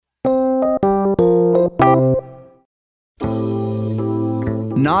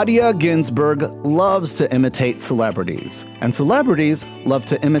Nadya Ginsburg loves to imitate celebrities, and celebrities love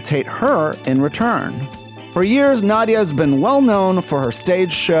to imitate her in return. For years, Nadya has been well known for her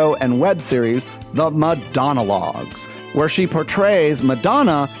stage show and web series, The Madonna-logues, where she portrays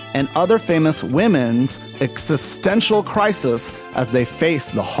Madonna and other famous women's existential crisis as they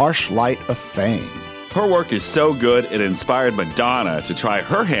face the harsh light of fame. Her work is so good, it inspired Madonna to try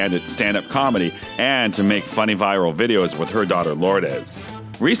her hand at stand-up comedy and to make funny viral videos with her daughter Lourdes.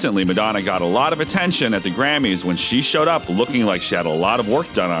 Recently, Madonna got a lot of attention at the Grammys when she showed up looking like she had a lot of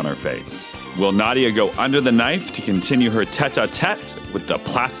work done on her face. Will Nadya go under the knife to continue her tete-a-tete with the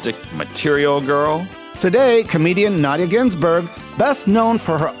plastic material girl? Today, comedian Nadya Ginsburg, best known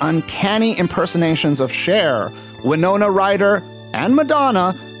for her uncanny impersonations of Cher, Winona Ryder, and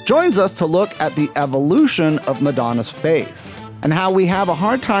Madonna, joins us to look at the evolution of Madonna's face and how we have a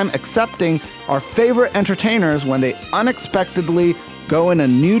hard time accepting our favorite entertainers when they unexpectedly go in a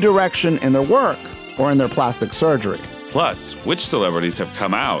new direction in their work or in their plastic surgery. Plus, which celebrities have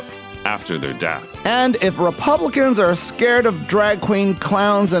come out after their death? And if Republicans are scared of drag queen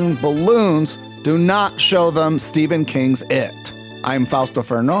clowns and balloons, do not show them Stephen King's It. I'm Fausto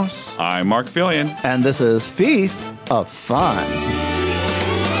Fernos. I'm Mark Fillion. And this is Feast of Fun.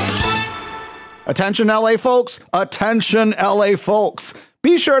 Attention, LA folks. Attention, LA folks.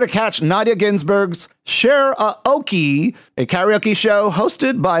 Be sure to catch Nadya Ginsburg's Cher-a-Okie, a karaoke show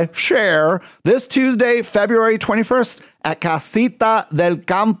hosted by Cher, this Tuesday, February 21st at Casita del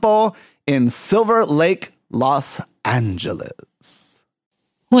Campo in Silver Lake, Los Angeles.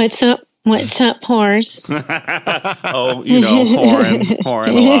 What's up? What's up, horse? Oh, you know, whoring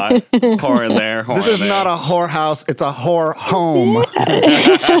a lot. Whoring there, whoring This is there. not a whorehouse, it's a whore home.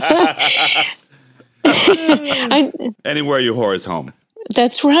 Anywhere you whore is home.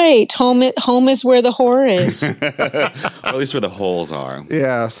 That's right. Home is where the whore is. Or at least where the holes are.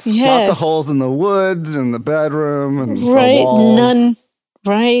 Yes. Yes. Lots of holes in the woods, in the bedroom, and Right. the walls. None.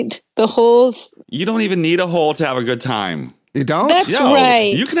 Right. The holes. You don't even need a hole to have a good time. You don't? That's No,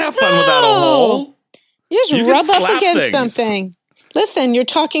 right. You can have fun without a hole. You just You can rub up slap against things. something. Listen, you're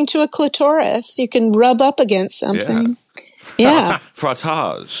talking to a clitoris. You can rub up against something. Yeah.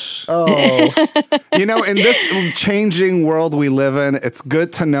 Frottage. Oh. You know, in this changing world we live in, it's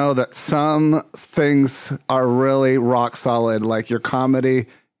good to know that some things are really rock solid, like your comedy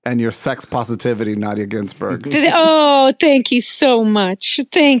and your sex positivity, Nadya Ginsburg. Oh, thank you so much.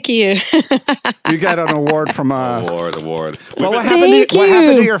 Thank you. You got an award from us. Award. Well, what Thank happened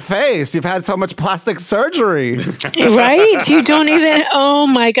to you. your face? You've had so much plastic surgery. Right? You don't even. Oh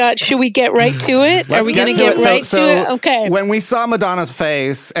my God. Should we get right to it? Are we going to get right to it? Okay. When we saw Madonna's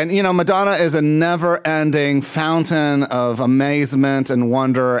face, and you know, Madonna is a never-ending fountain of amazement and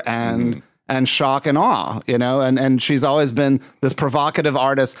wonder and shock and awe, you know, and she's always been this provocative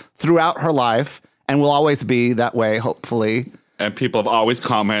artist throughout her life and will always be that way, hopefully. And people have always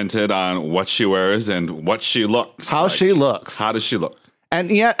commented on what she wears and what she looks. How she looks. How does she look? And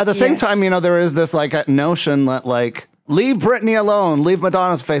yet, at the same time, you know, there is this like a notion that like, leave Britney alone, leave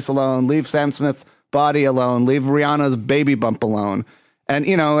Madonna's face alone, leave Sam Smith's body alone, leave Rihanna's baby bump alone. And,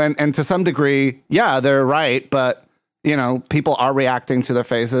 you know, and to some degree, yeah, they're right. But, you know, people are reacting to their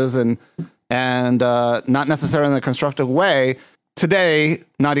faces and not necessarily in a constructive way. Today,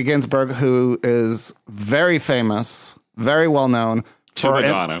 Nadya Ginsburg, who is very famous, very well known, To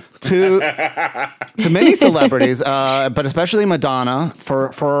Madonna. to many celebrities, but especially Madonna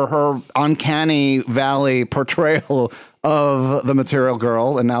for her uncanny valley portrayal of the material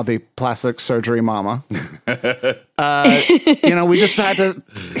girl and now the plastic surgery mama. You know, we just had to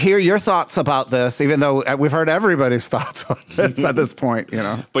hear your thoughts about this, even though we've heard everybody's thoughts on this at this point, you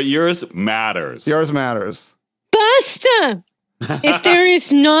know. But yours matters. Yours matters. Basta! If there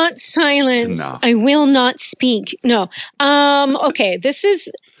is not silence, I will not speak. No. Okay. This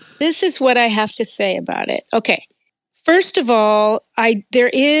is what I have to say about it. Okay. First of all, there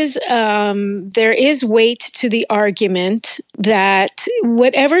is weight to the argument that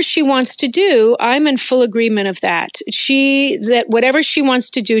whatever she wants to do, I'm in full agreement of that. That whatever she wants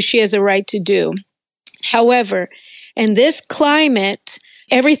to do, she has a right to do. However, in this climate,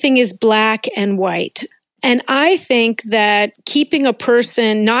 everything is black and white. And I think that keeping a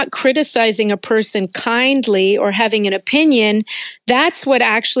person, not criticizing a person kindly or having an opinion, that's what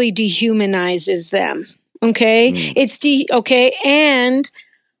actually dehumanizes them. Okay. Okay. And,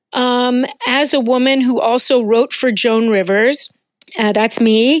 as a woman who also wrote for Joan Rivers, That's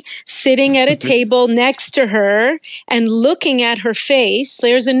me sitting at a table next to her and looking at her face.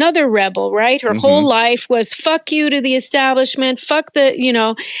 There's another rebel, right? Her whole life was fuck you to the establishment, fuck the,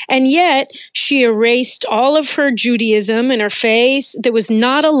 and yet she erased all of her Judaism in her face. There was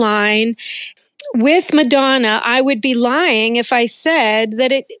not a line. With Madonna, I would be lying if I said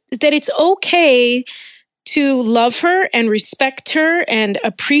that it's okay to love her and respect her and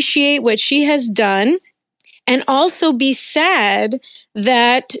appreciate what she has done. And also be sad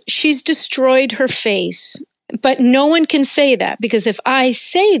that she's destroyed her face. But no one can say that, because if I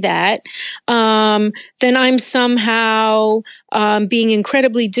say that, then I'm somehow being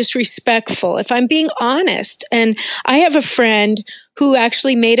incredibly disrespectful. If I'm being honest, and I have a friend who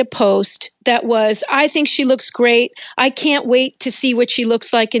actually made a post that was, I think she looks great. I can't wait to see what she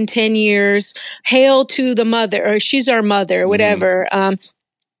looks like in 10 years. Hail to the mother, or she's our mother, whatever.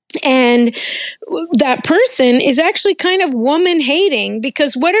 And that person is actually kind of woman hating,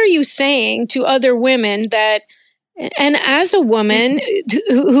 because what are you saying to other women that, and as a woman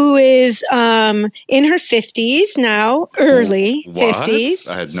who is in her 50s now, early 50s.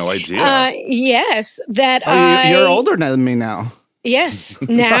 I had no idea. Yes, that you're older than me now. Yes,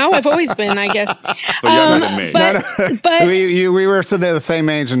 now I've always been, I guess. But younger than me. But we were the same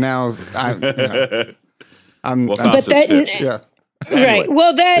age, and now I'm. But that, yeah. Right. Anyway,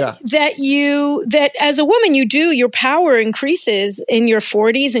 well, that as a woman, your power increases in your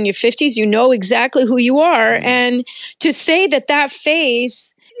 40s and your 50s. You know exactly who you are. And to say that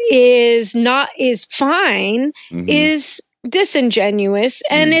face is fine is disingenuous.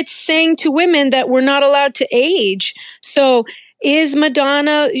 And it's saying to women that we're not allowed to age. So is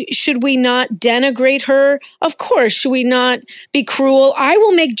Madonna, should we not denigrate her? Of course. Should we not be cruel? I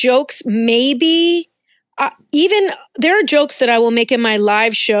will make jokes, maybe. Even there are jokes that I will make in my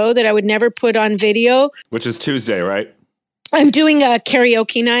live show that I would never put on video. Which is Tuesday, right? I'm doing a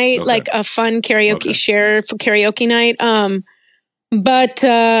karaoke night, like a fun karaoke share for karaoke night. But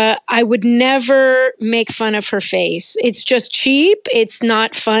I would never make fun of her face. It's just cheap. It's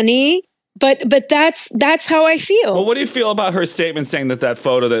not funny. But that's how I feel. Well, what do you feel about her statement saying that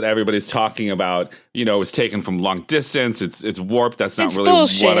photo that everybody's talking about, was taken from long distance? It's warped. That's not really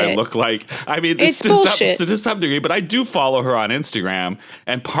bullshit. What I look like. I mean, it's to some degree, but I do follow her on Instagram,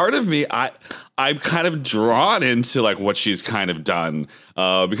 and part of me, I'm kind of drawn into like what she's kind of done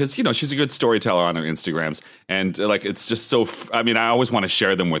because she's a good storyteller on her Instagrams, and like it's just so. I mean, I always want to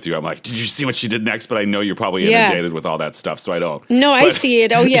share them with you. I'm like, did you see what she did next? But I know you're probably inundated with all that stuff, so I don't. No, I see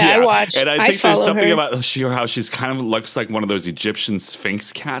it. Oh yeah, I watch. And I think there's something about how she's kind of looks like one of those Egyptian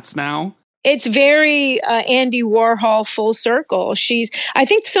Sphinx cats now. It's very Andy Warhol full circle. I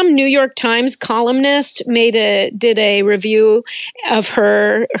think some New York Times columnist did a review of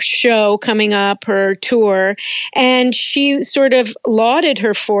her show coming up, her tour, and she sort of lauded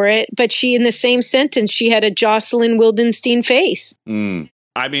her for it. But in the same sentence, she had a Jocelyn Wildenstein face.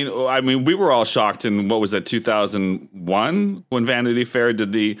 I mean, we were all shocked in, what was that, 2001 when Vanity Fair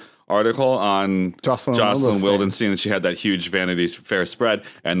did the article on Jocelyn Wildenstein, and she had that huge Vanity Fair spread,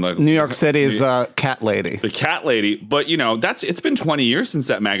 and the New York City's cat lady, the cat lady. But it's been 20 years since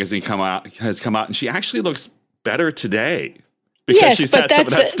that magazine has come out, and she actually looks better today because she's had some of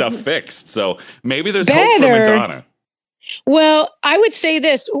that stuff fixed. So maybe there's hope for Madonna. Well, I would say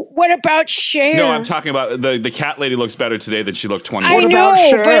this. What about Cher? No, I'm talking about the cat lady looks better today than she looked 20 years ago. What about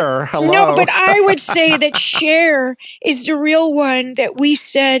Cher? Hello. No, but I would say that Cher is the real one, that we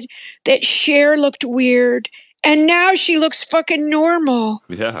said that Cher looked weird. And now she looks fucking normal.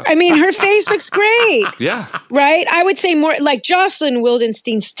 Yeah. I mean, her face looks great. Yeah. Right? I would say more like Jocelyn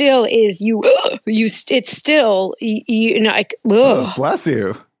Wildenstein still is it's still, like, bless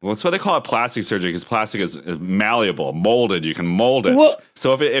you. Well, that's why they call it plastic surgery, because plastic is malleable, molded. You can mold it. Well,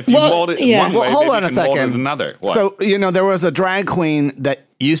 so if you mold it one way, hold on you a can second. mold it another. What? So, there was a drag queen that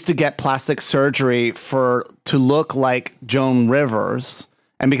used to get plastic surgery to look like Joan Rivers.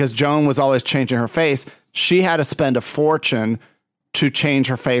 And because Joan was always changing her face, she had to spend a fortune to change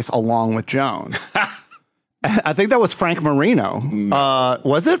her face along with Joan. I think that was Frank Marino.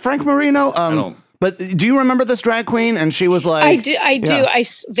 Was it Frank Marino? I don't. But do you remember this drag queen? And she was like, I do. I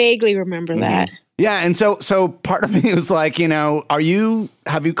vaguely remember that. Yeah. And so part of me was like, have you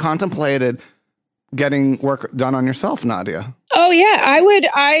contemplated getting work done on yourself, Nadya? Oh yeah, I would.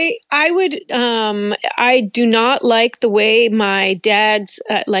 I do not like the way my dad's,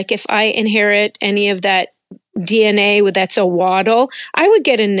 like if I inherit any of that DNA that's a waddle. I would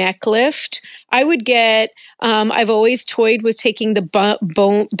get a neck lift. I would get, I've always toyed with taking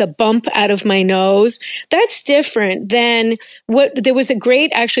the bump out of my nose. That's different than there's a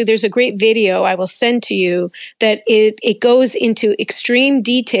great video I will send to you that it goes into extreme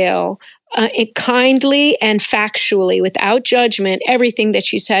detail, it kindly and factually, without judgment, everything that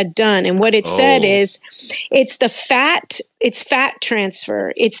she's had done. And what it said is, it's fat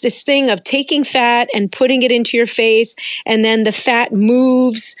transfer. It's this thing of taking fat and putting it into your face, and then the fat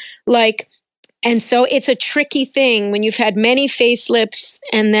moves like. And so it's a tricky thing when you've had many facelifts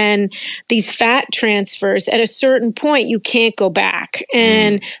and then these fat transfers. At a certain point, you can't go back.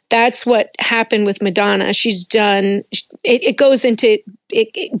 And that's what happened with Madonna. She's done, it goes into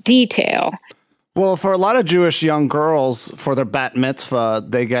detail. Well, for a lot of Jewish young girls, for their bat mitzvah,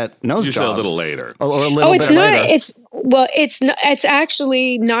 they get nose Usually jobs. a little later. Or a little bit later. It's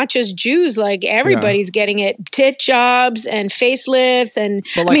actually not just Jews. Like everybody's getting it. Tit jobs and facelifts and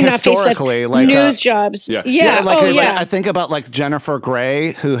not facelifts, nose jobs. I think about like Jennifer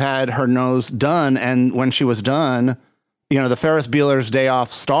Grey, who had her nose done, and when she was done, the Ferris Bueller's Day Off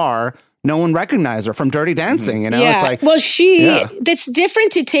star, no one recognized her from Dirty Dancing, It's like, well, that's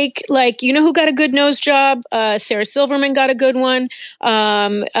different to take, like, who got a good nose job? Sarah Silverman got a good one.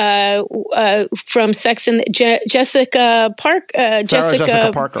 From Sex and Jessica Parker.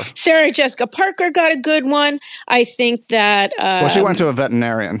 Sarah Jessica Parker got a good one. I think that. Well, she went to a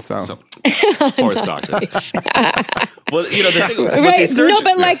veterinarian, so. Horse doctor. Well, the thing, right?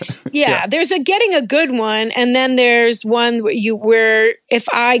 There's getting a good one, and then there's one where if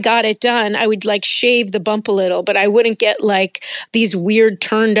I got it done, I would like shave the bump a little, but I wouldn't get like these weird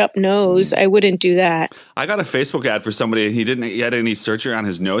turned up nose. I wouldn't do that. I got a Facebook ad for somebody. He had any surgery on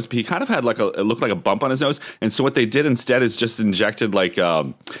his nose, but he kind of had it looked like a bump on his nose. And so what they did instead is just injected like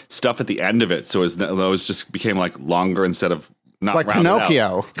stuff at the end of it, so his nose just became like longer instead of. Not like Pinocchio.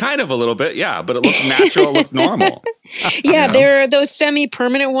 Out. Kind of a little bit, yeah, but it looked natural, it looked normal. There are those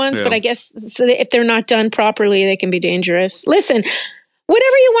semi-permanent ones, but I guess if they're not done properly, they can be dangerous. Listen,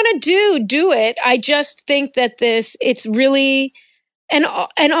 whatever you want to do it. I just think that it's really, and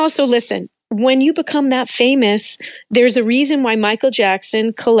also listen, when you become that famous, there's a reason why Michael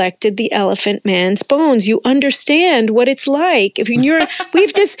Jackson collected the Elephant Man's bones. You understand what it's like.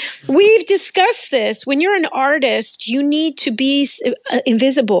 We've discussed this. When you're an artist, you need to be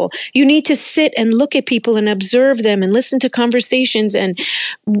invisible. You need to sit and look at people and observe them and listen to conversations and,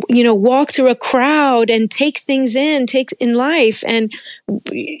 walk through a crowd and take things in life. And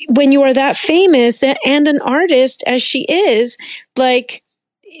when you are that famous and an artist as she is, like,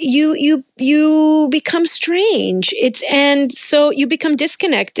 you become strange. And so you become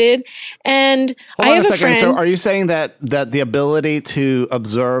disconnected. And Hold on a second. So are you saying that the ability to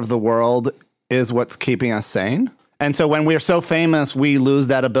observe the world is what's keeping us sane? And so when we're so famous, we lose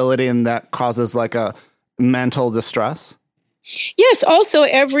that ability, and that causes like a mental distress? Yes. Also,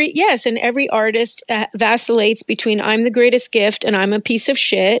 every artist vacillates between I'm the greatest gift and I'm a piece of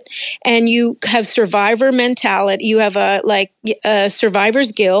shit. And you have survivor mentality. You have a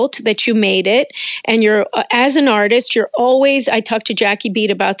survivor's guilt that you made it. And you're, as an artist, you're always, I talk to Jackie Beat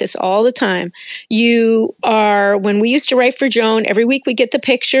about this all the time. When we used to write for Joan, every week we get the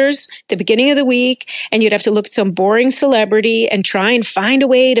pictures at the beginning of the week, and you'd have to look at some boring celebrity and try and find a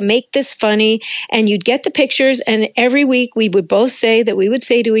way to make this funny. And you'd get the pictures, and every week we would both say that we would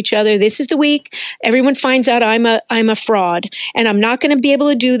say to each other, this is the week everyone finds out I'm a fraud, and I'm not going to be able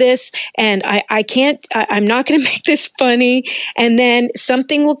to do this, and I'm not going to make this funny. And then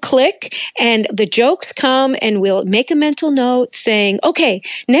something will click and the jokes come, and we'll make a mental note saying, okay,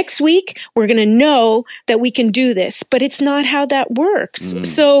 next week we're going to know that we can do this. But it's not how that works.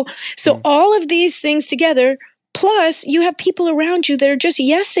 So all of these things together, plus you have people around you that are just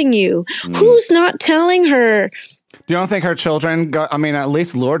yesing you. Who's not telling her? You don't think her children at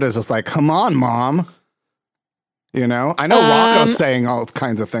least Lourdes is like, come on, Mom. I know Rocco's saying all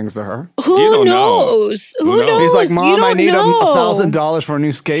kinds of things to her. Who knows? Who knows? He's like, Mom, I need $1,000 for a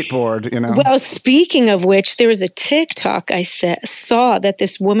new skateboard, Well, speaking of which, there was a TikTok I saw that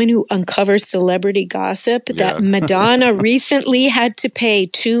this woman who uncovers celebrity gossip, that Madonna recently had to pay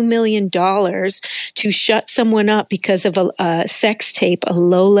 $2 million to shut someone up because of a sex tape, a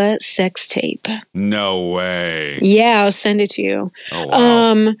Lola sex tape. No way. Yeah, I'll send it to you. Oh,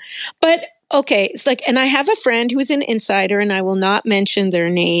 wow. But okay, it's like, and I have a friend who's an insider, and I will not mention their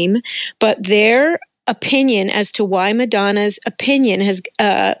name, but their opinion as to why Madonna's opinion has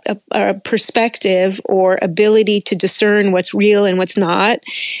a perspective or ability to discern what's real and what's not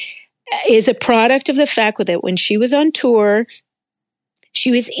is a product of the fact that when she was on tour, she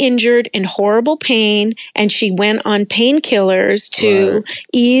was injured in horrible pain, and she went on painkillers to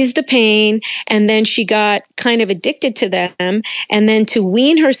ease the pain. And then she got kind of addicted to them. And then to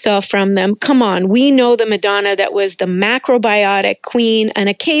wean herself from them, come on, we know the Madonna that was the macrobiotic queen, an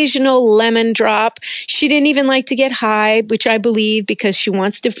occasional lemon drop. She didn't even like to get high, which I believe because she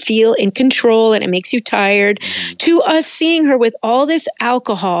wants to feel in control and it makes you tired. To us seeing her with all this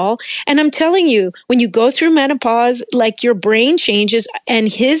alcohol. And I'm telling you, when you go through menopause, like your brain changes. And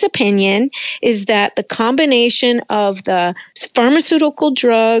his opinion is that the combination of the pharmaceutical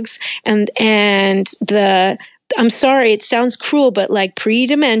drugs and the, I'm sorry, it sounds cruel, but like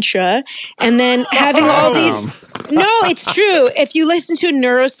pre-dementia, and then having all these. No, it's true. If you listen to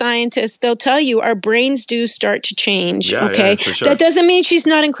neuroscientists, they'll tell you our brains do start to change. Okay. For sure. That doesn't mean she's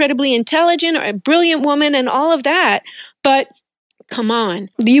not incredibly intelligent or a brilliant woman and all of that. But come on,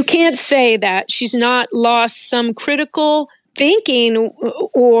 you can't say that she's not lost some critical thinking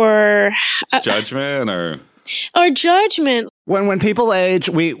or judgment or judgment. When people age,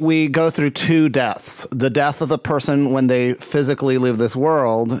 we go through two deaths: the death of the person when they physically leave this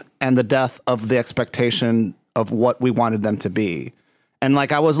world, and the death of the expectation of what we wanted them to be. And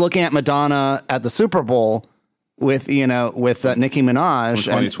like I was looking at Madonna at the Super Bowl with Nicki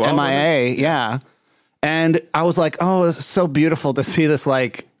Minaj and MIA, yeah. And I was like, oh, it's so beautiful to see this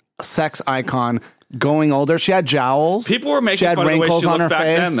like sex icon going older. She had jowls. People were making fun of the way she looked back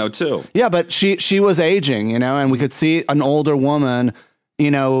then, though, too. Yeah, but she was aging, and we could see an older woman,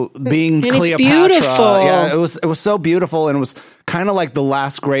 being and Cleopatra. It's beautiful. Yeah, it was so beautiful, and it was kind of like the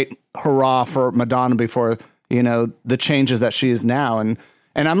last great hurrah for Madonna before, the changes that she is now. And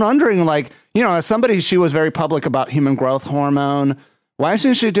I'm wondering, like, as somebody, she was very public about human growth hormone. Why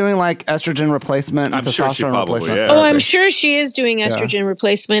isn't she doing like estrogen replacement and testosterone replacement? Yeah. Oh, I'm sure she is doing estrogen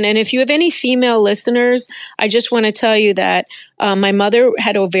replacement. And if you have any female listeners, I just want to tell you that my mother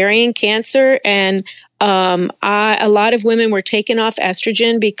had ovarian cancer, and a lot of women were taken off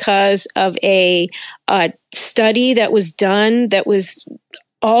estrogen because of a study that was done that was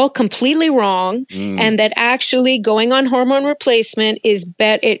all completely wrong, and that actually going on hormone replacement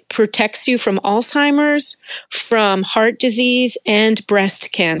it protects you from Alzheimer's, from heart disease, and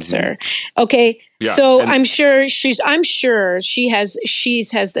breast cancer. Okay. Yeah. So I'm sure she has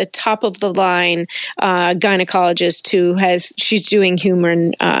the top of the line gynecologist she's doing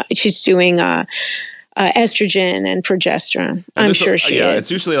estrogen and progesterone. I'm sure she is. Yeah, it's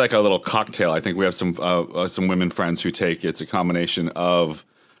usually like a little cocktail. I think we have some women friends who take it's a combination of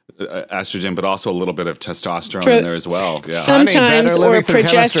estrogen, but also a little bit of testosterone in there as well. Yeah. Sometimes, or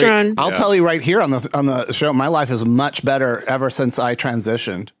progesterone. I'll tell you right here on the show, my life is much better ever since I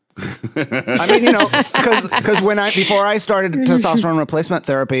transitioned. I mean, because before I started testosterone replacement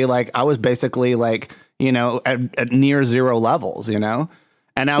therapy, like I was basically like, at near zero levels, and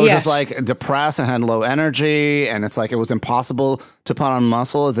I was just like depressed and had low energy, and it's like it was impossible to put on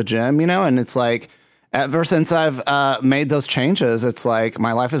muscle at the gym, and it's like ever since I've made those changes, it's like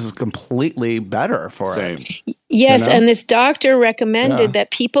my life is completely better for it. Yes, and this doctor recommended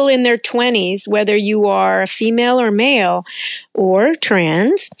that people in their 20s, whether you are a female or male or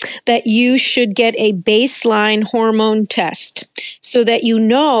trans, that you should get a baseline hormone test so that you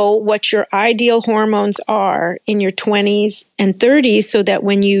know what your ideal hormones are in your 20s and 30s, so that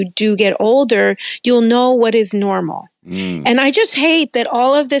when you do get older, you'll know what is normal. And I just hate that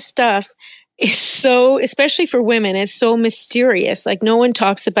all of this stuff is so, especially for women, it's so mysterious. Like no one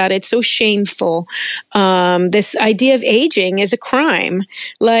talks about it. It's so shameful. This idea of aging is a crime.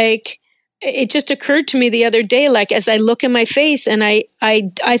 Like it just occurred to me the other day, like as I look in my face, and I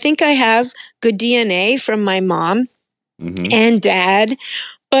think I have good DNA from my mom and dad,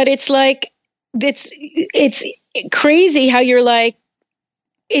 but it's like, it's crazy how you're like,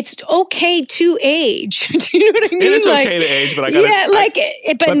 it's okay to age. Do you know what I mean? It is okay to age, but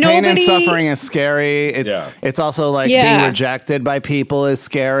but pain and suffering is scary. It's also like being rejected by people is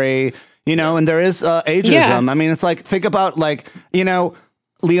scary. And there is ageism. Yeah. I mean, it's like, think about like,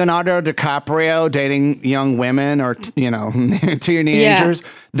 Leonardo DiCaprio dating young women or, teenagers.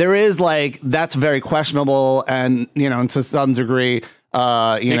 There is like, that's very questionable and, to some degree, he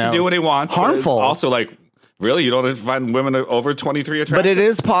can do what he wants. Harmful. Also like, really? You don't find women over 23 attractive? But it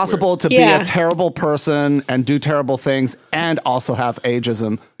is possible to be a terrible person and do terrible things and also have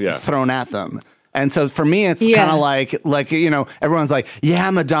ageism thrown at them. And so for me, it's kind of like, everyone's like, yeah,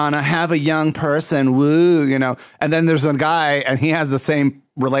 Madonna, have a young person, woo, And then there's a guy and he has the same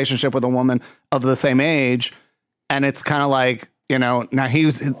relationship with a woman of the same age. And it's kind of like, now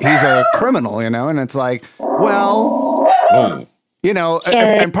he's a criminal, and it's like, well... You know,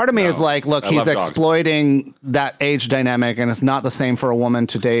 Sorry. and part of me is like, look, I he's love dogs. exploiting that age dynamic, and it's not the same for a woman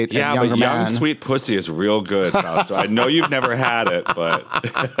to date a younger but young man. sweet pussy is real good, Fausto. I know you've never had it, but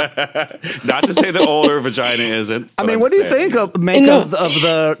not to say the older vagina isn't. I mean, what do you think of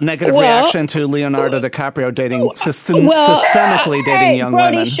the negative reaction to Leonardo DiCaprio dating systemically dating young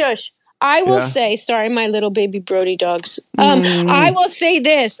Brody, women? Shush. I will say, sorry, my little baby Brody dogs. I will say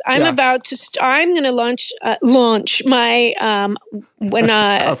this: I'm about to. I'm going to launch my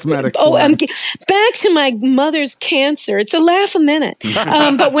cosmetics. Back to my mother's cancer. It's a laugh a minute.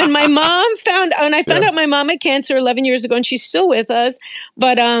 But when my mom found out my mom had cancer 11 years ago, and she's still with us.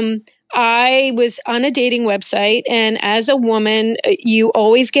 But I was on a dating website, and as a woman, you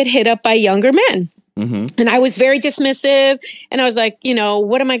always get hit up by younger men. Mm-hmm. And I was very dismissive, and I was like, you know,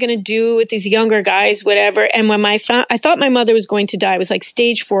 what am I going to do with these younger guys, whatever. And when I thought my mother was going to die. It was like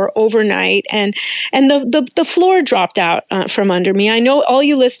stage 4 overnight, and the floor dropped out from under me. I know all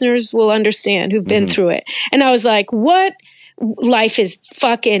you listeners will understand who've been through it. And I was like, what? Life is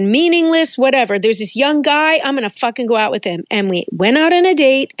fucking meaningless, whatever. There's this young guy. I'm going to fucking go out with him. And we went out on a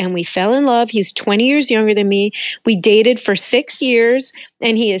date and we fell in love. He's 20 years younger than me. We dated for 6 years,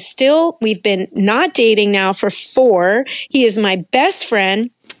 and we've been not dating now for 4. He is my best friend.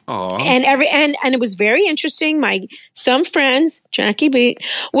 Aww. And it was very interesting. Some friends, Jackie B,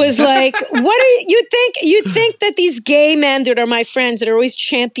 was like, "What are you think? You think that these gay men that are my friends that are always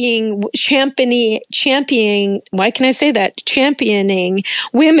championing? Why can I say that? Championing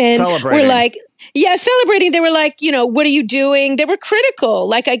women were like." Yeah, celebrating. They were like, you know, what are you doing? They were critical.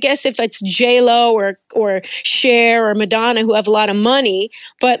 Like, I guess if it's J-Lo or Cher or Madonna who have a lot of money,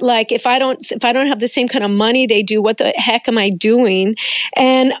 but like if I don't have the same kind of money they do, what the heck am I doing?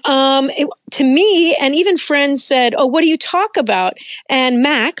 And to me, and even friends said, "Oh, what do you talk about?" And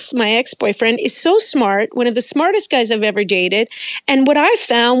Max, my ex-boyfriend, is so smart, one of the smartest guys I've ever dated. And what I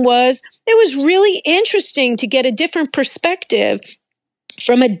found was it was really interesting to get a different perspective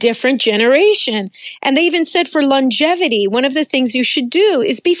from a different generation. And they even said for longevity, one of the things you should do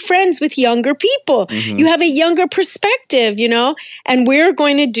is be friends with younger people. Mm-hmm. You have a younger perspective, you know? And we're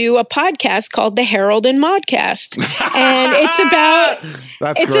going to do a podcast called the Harold and Modcast. And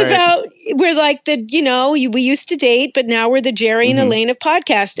we're like we used to date, but now we're the Jerry and Elaine of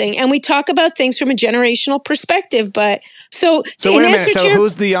podcasting. And we talk about things from a generational perspective. But so wait a minute. So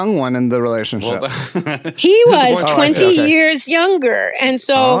who's the young one in the relationship? He was 20 years younger. And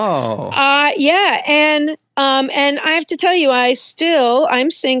so, and I have to tell you, I'm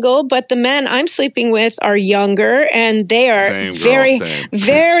single, but the men I'm sleeping with are younger, and they are very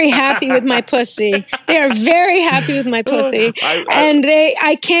happy with my pussy. They are very happy with my pussy, and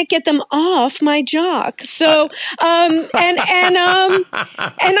I can't get them off my jock. So, and the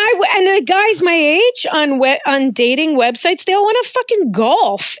guys my age on dating websites, they all want to fucking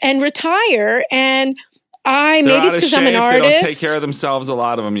golf and retire, and maybe it's because I'm an artist. They don't take care of themselves, a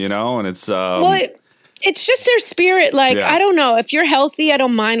lot of them, you know, and it's it's just their spirit. Like, I don't know, if you're healthy, I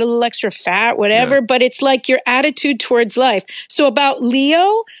don't mind a little extra fat, whatever, but it's like your attitude towards life. So about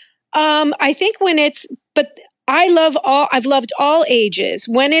Leo, I think I've loved all ages.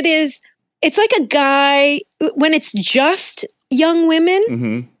 When it's like a guy, when it's just young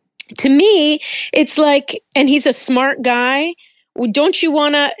women, to me, it's like, and he's a smart guy. Don't you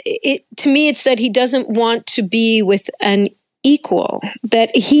want to me, it's that he doesn't want to be with an equal,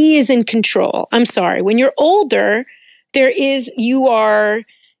 that he is in control. I'm sorry. When you're older, you're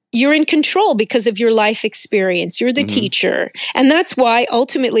in control because of your life experience. You're the teacher. And that's why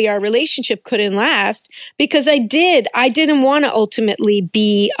ultimately our relationship couldn't last, because I didn't want to ultimately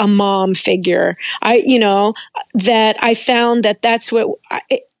be a mom figure. That I found that's what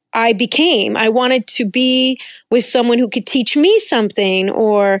I became. I wanted to be with someone who could teach me something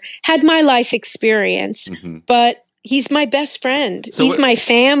or had my life experience. But he's my best friend. So he's my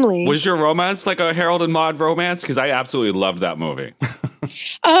family. Was your romance like a Harold and Maude romance? Because I absolutely loved that movie.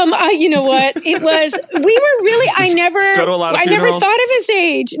 You know what? It was, we were really, I never thought of his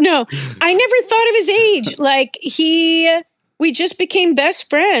age. No, I never thought of his age. Like we just became best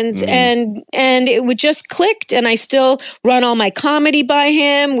friends and it just clicked, and I still run all my comedy by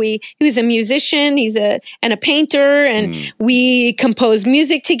him. He was a musician, and a painter, and we compose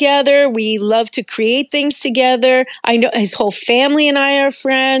music together. We love to create things together. I know his whole family and I are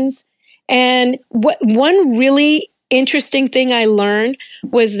friends. And one really interesting thing I learned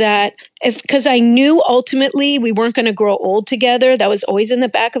was that because I knew ultimately we weren't going to grow old together. That was always in the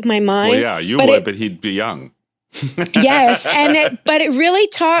back of my mind. Well, yeah, you would, but he'd be young. Yes. But it really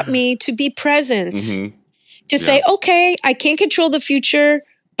taught me to be present, to say, okay, I can't control the future,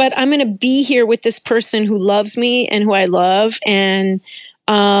 but I'm going to be here with this person who loves me and who I love. And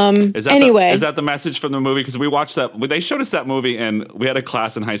anyway, is that the message from the movie? Because we watched that. They showed us that movie, and we had a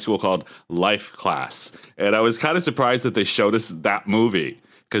class in high school called Life Class, and I was kind of surprised that they showed us that movie.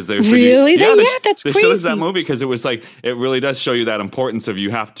 Because they really, that's they crazy. showed us that movie because it was like it really does show you that importance of you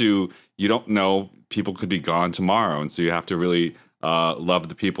don't know, people could be gone tomorrow, and so you have to really love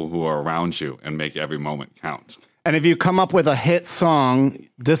the people who are around you and make every moment count. And if you come up with a hit song,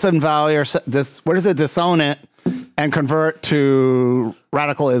 disavow disown it, and convert to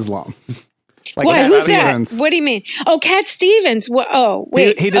radical Islam. Like what? Who's Stevens. that? What do you mean? Oh, Cat Stevens. Oh,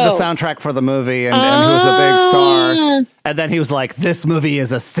 wait. He did the soundtrack for the movie, and he was a big star. And then he was like, "This movie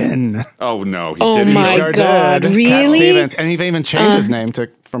is a sin." Oh no, he oh didn't. My He sure God, did. really? Cat Stevens, and he even changed his name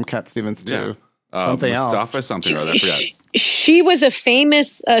from Cat Stevens to something else. Mustafa something or other. I forgot. She was a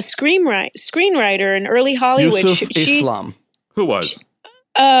famous screenwriter in early Hollywood. Yusuf Islam. Who was?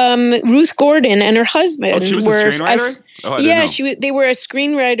 Ruth Gordon and her husband. Oh, she was a screenwriter? I didn't know. They were a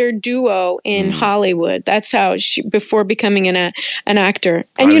screenwriter duo in Hollywood. That's how before becoming an actor.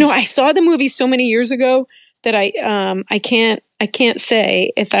 And I saw the movie so many years ago that I can't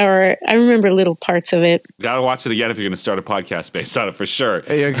say if I remember little parts of it. Got to watch it again if you're going to start a podcast based on it for sure.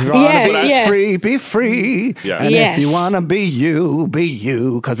 Be free. Yeah. And if you want to be you,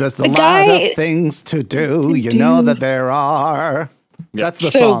 because there's a lot of things to do. You know that there are. Yeah. That's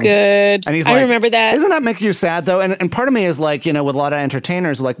the so song. Good. And he's I remember that. Doesn't that make you sad though? And part of me is like, with a lot of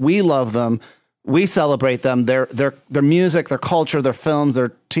entertainers, like we love them, we celebrate them. Their music, their culture, their films, their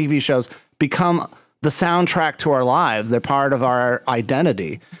TV shows become the soundtrack to our lives. They're part of our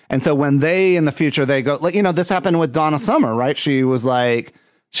identity. And so when they in the future they go, like, this happened with Donna Summer, right? She was like,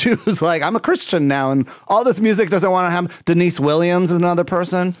 I'm a Christian now, and all this music doesn't want to have. Denise Williams is another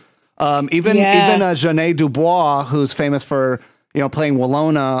person. Even Janae Dubois, who's famous for playing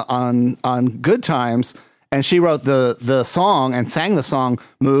Walona on Good Times, and she wrote the song and sang the song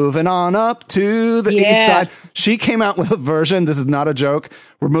 "Moving On Up to the East Side." She came out with a version. This is not a joke.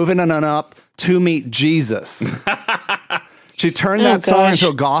 We're moving on up to meet Jesus. She turned that song into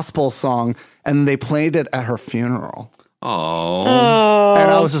a gospel song, and they played it at her funeral. Oh,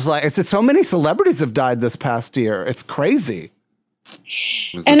 and I was just like, it's so many celebrities have died this past year. It's crazy.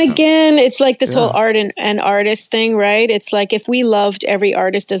 And again, it's like this whole art and artist thing, right? It's like if we loved every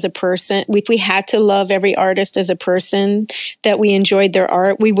artist as a person, if we had to love every artist as a person, that we enjoyed their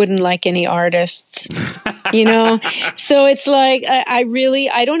art, we wouldn't like any artists, So it's like,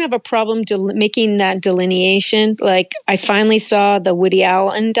 I don't have a problem making that delineation. Like I finally saw the Woody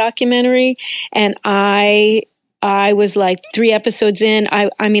Allen documentary, and I was like 3 episodes in.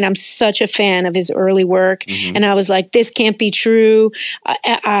 I mean, I'm such a fan of his early work, and I was like, this can't be true.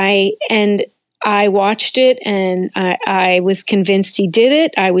 I watched it, and I was convinced he did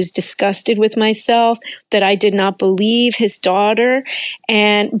it. I was disgusted with myself that I did not believe his daughter.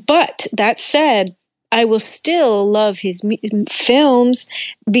 But that said, I will still love his films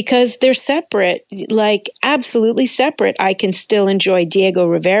because they're separate, like absolutely separate. I can still enjoy Diego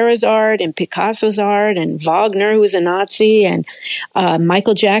Rivera's art and Picasso's art and Wagner, who was a Nazi, and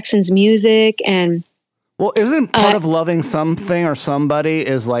Michael Jackson's music. And well, isn't part of loving something or somebody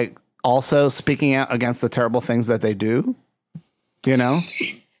is like also speaking out against the terrible things that they do?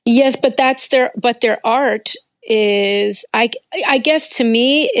 Yes, but their art is, I guess to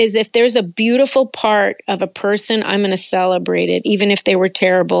me, is if there's a beautiful part of a person, I'm going to celebrate it, even if they were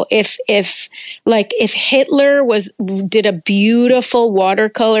terrible. If Hitler did a beautiful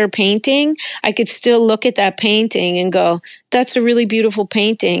watercolor painting, I could still look at that painting and go, that's a really beautiful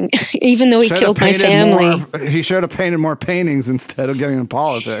painting, even though he killed my family. He should have painted more paintings instead of getting in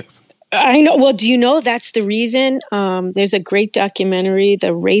politics. I know. Well, do you know that's the reason? There's a great documentary,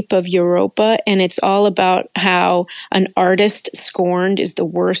 The Rape of Europa, and it's all about how an artist scorned is the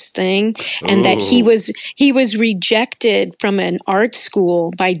worst thing, and that he was rejected from an art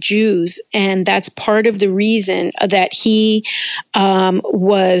school by Jews, and that's part of the reason that he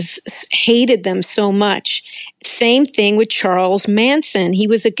hated them so much. Same thing with Charles Manson. He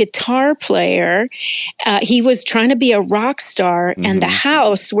was a guitar player. He was trying to be a rock star, and the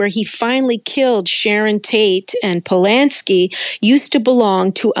house where he finally killed Sharon Tate and Polanski used to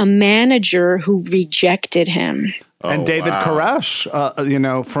belong to a manager who rejected him. And David Koresh,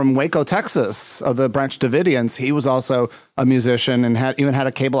 from Waco, Texas, of the Branch Davidians, he was also a musician and even had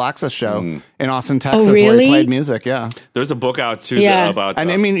a cable access show in Austin, Texas, where he played music. Yeah, there's a book out too about.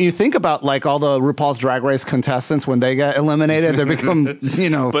 And I mean, you think about like all the RuPaul's Drag Race contestants when they get eliminated, they become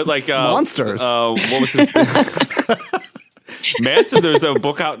but like monsters. What was his? Manson, there's a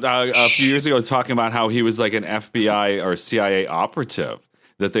book out a few years ago talking about how he was like an FBI or CIA operative.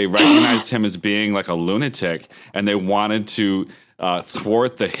 that they recognized him as being like a lunatic, and they wanted to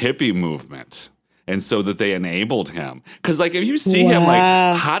thwart the hippie movement. And so that they enabled him. Because, like, if you see him,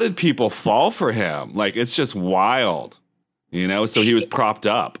 like, how did people fall for him? Like, it's just wild, you know? So he was propped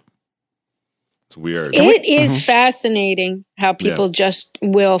up. It's weird. It is fascinating how people just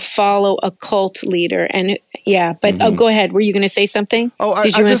will follow a cult leader. And go ahead. Were you going to say something? Oh,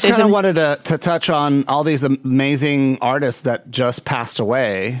 I just kind of wanted to touch on all these amazing artists that just passed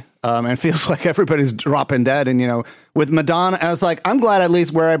away. And it feels like everybody's dropping dead. And, you know, with Madonna, I was like, I'm glad at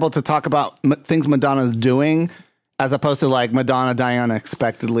least we're able to talk about things Madonna's doing as opposed to like Madonna dying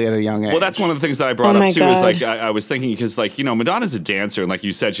unexpectedly at a young age. Well, that's one of the things that I brought up too. Is like I was thinking because, like, you know, Madonna's a dancer, and like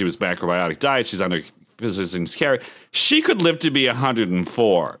you said, she was macrobiotic diet. She's under physician's care. She could live to be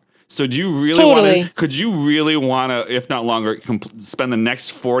 104. So do you really want to? Could you really want to, if not longer, spend the next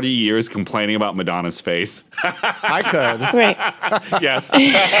 40 years complaining about Madonna's face? I could. Right. Yes.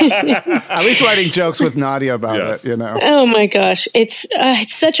 At least writing jokes with Nadya about it, you know. Oh my gosh, it's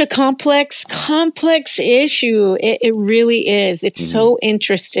such a complex issue. It really is. It's so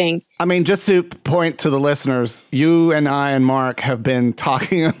interesting. I mean, just to point to the listeners, you and I and Mark have been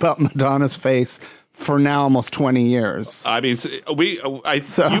talking about Madonna's face for now almost 20 years. I mean,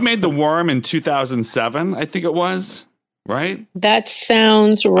 you made The Worm in 2007, I think it was, right? That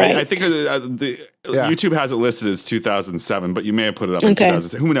sounds right. I think YouTube has it listed as 2007, but you may have put it up in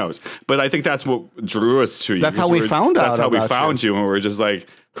 2007. Who knows? But I think that's what drew us to you. That's how we found out. That's how we found you, and we were just like,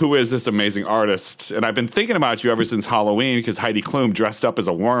 who is this amazing artist? And I've been thinking about you ever since Halloween because Heidi Klum dressed up as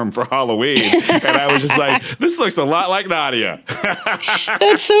a worm for Halloween. And I was just like, this looks a lot like Nadya.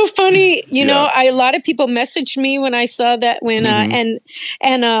 That's so funny. You know, a lot of people messaged me when I saw that and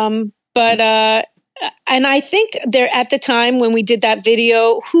I think there at the time when we did that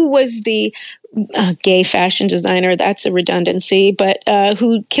video, who was the gay fashion designer? That's a redundancy, but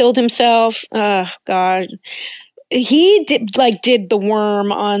who killed himself? Oh, God. He did the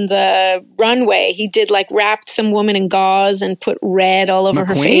worm on the runway. He did wrapped some woman in gauze and put red all over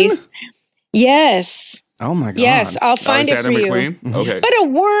her face. Yes. Oh my God. Yes, I'll find it for McQueen? you. Okay. But a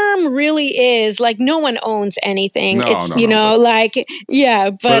worm really is no one owns anything. No, it's no,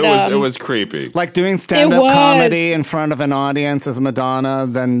 but it was creepy. Like doing stand-up comedy in front of an audience as Madonna,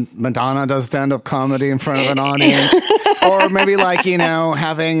 then Madonna does stand-up comedy in front of an audience. Or maybe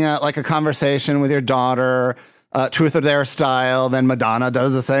having a conversation with your daughter, truth or dare style, then Madonna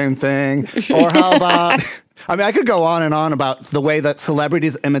does the same thing. Or how about, I mean, I could go on and on about the way that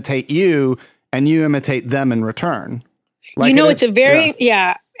celebrities imitate you and you imitate them in return. It's a very,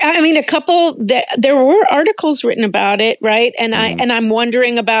 I mean, a couple there were articles written about it, right? And I'm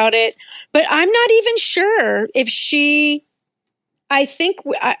wondering about it, but I'm not even sure if I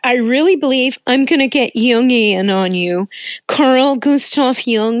really believe I'm going to get Jungian on you. Carl Gustav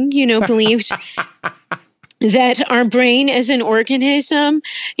Jung, believed that our brain as an organism,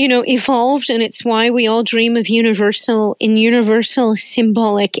 evolved, and it's why we all dream of universal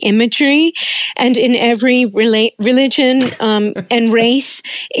symbolic imagery. And in every religion and race,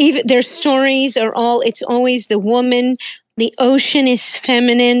 even their stories it's always the woman. The ocean is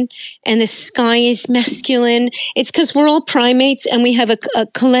feminine and the sky is masculine. It's because we're all primates and we have a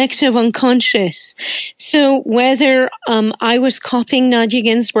collective unconscious. So whether I was copying Nadya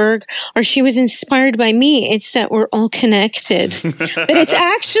Ginsburg or she was inspired by me, it's that we're all connected. That it's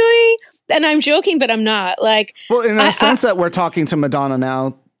actually, and I'm joking, but I'm not. Well, in the sense that we're talking to Madonna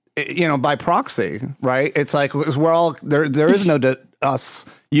now, by proxy, right? It's like we're all there. There is no us,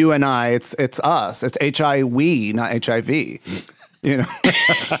 you and I. It's us. It's HIV, not HIV. It's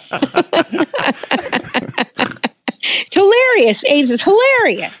hilarious. AIDS is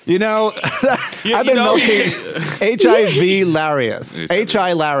hilarious. I've been milking HIV-larious.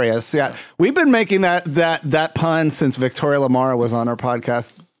 H-I-larious. Yeah. We've been making that pun since Victoria Lamar was on our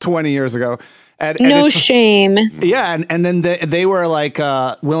podcast 20 years ago. And no shame. Yeah, and then they were like,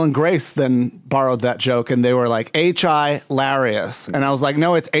 Will and Grace then borrowed that joke, and they were like, H-I-larious. And I was like,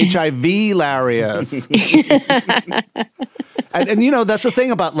 no, it's HIV-larious. and that's the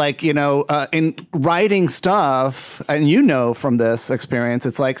thing about in writing stuff, and from this experience,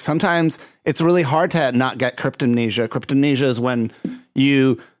 it's like sometimes it's really hard to not get cryptomnesia. Cryptomnesia is when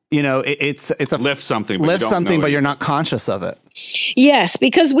it's a lift something, but you're not conscious of it. Yes,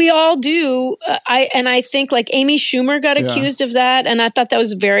 because we all do. I think Amy Schumer got accused of that, and I thought that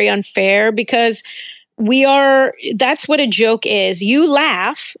was very unfair because that's what a joke is. You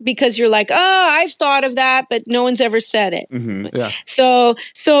laugh because you're like, oh, I've thought of that, but no one's ever said it. Mm-hmm. Yeah. So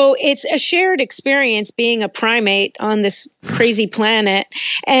it's a shared experience being a primate on this crazy planet.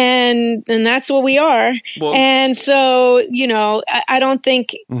 And that's what we are. Well, and so, I don't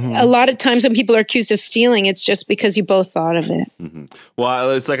think a lot of times when people are accused of stealing, it's just because you both thought of it. Mm-hmm.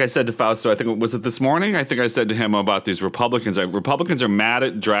 Well, it's like I said to Fausto, I think, was it this morning? I think I said to him about these Republicans. Republicans are mad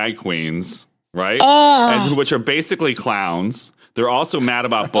at drag queens, right? And which are basically clowns. They're also mad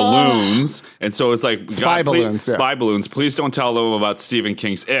about balloons. And so it's like, spy balloons. Spy balloons. Please don't tell them about Stephen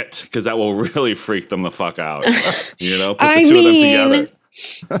King's It, because that will really freak them the fuck out. Put the two of them together.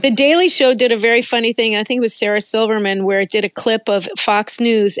 The Daily Show did a very funny thing. I think it was Sarah Silverman, where it did a clip of Fox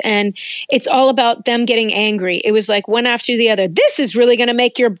News, and it's all about them getting angry. It was like one after the other. This is really going to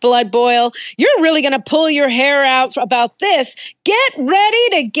make your blood boil. You're really going to pull your hair out about this. Get ready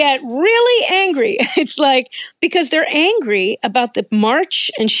to get really angry. It's like, because they're angry about the march,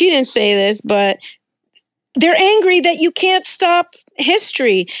 and she didn't say this, but they're angry that you can't stop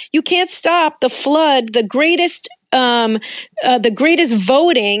history. You can't stop the flood, the greatest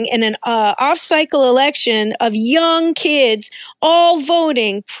voting in an off-cycle election of young kids, all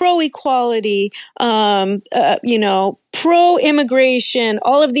voting pro-equality, pro-immigration,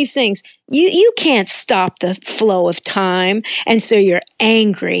 all of these things. You can't stop the flow of time. And so you're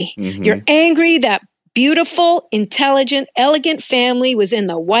angry. Mm-hmm. You're angry that beautiful, intelligent, elegant family was in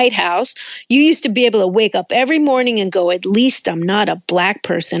the White House. You used to be able to wake up every morning and go, at least I'm not a black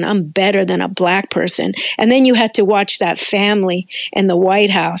person. I'm better than a black person. And then you had to watch that family in the White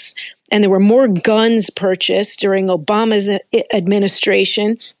House. And there were more guns purchased during Obama's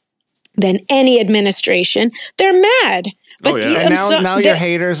administration than any administration. They're mad. But and now your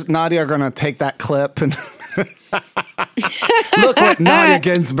haters, Nadya, are going to take that clip and look what Nadya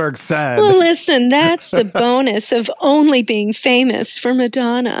Ginsburg said. Well, listen, that's the bonus of only being famous for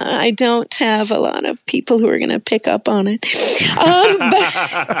Madonna. I don't have a lot of people who are going to pick up on it.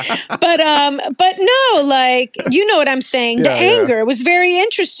 But no, like, you know what I'm saying? The anger was very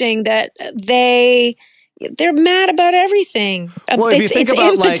interesting that they're mad about everything. Well, if you think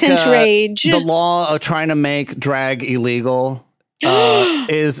about impotent rage. The law of trying to make drag illegal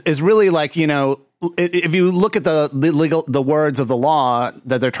is really like, if you look at the words of the law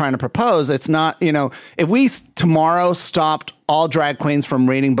that they're trying to propose, it's not, if we tomorrow stopped all drag queens from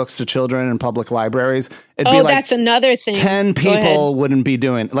reading books to children in public libraries, it'd be like that's another thing. 10 people wouldn't be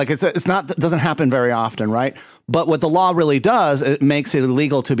doing like it doesn't happen very often, right? But what the law really does, it makes it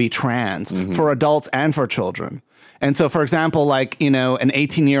illegal to be trans for adults and for children. And so, for example, like, an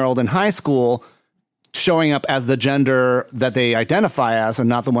 18-year-old in high school showing up as the gender that they identify as and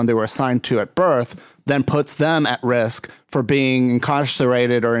not the one they were assigned to at birth, then puts them at risk for being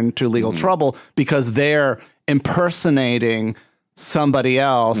incarcerated or into legal trouble because they're impersonating somebody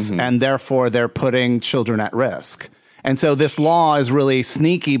else and therefore they're putting children at risk. And so this law is really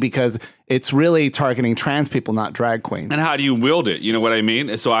sneaky because it's really targeting trans people, not drag queens. And how do you wield it? You know what I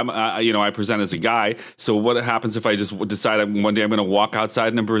mean? So I present as a guy. So what happens if I just decide one day I'm going to walk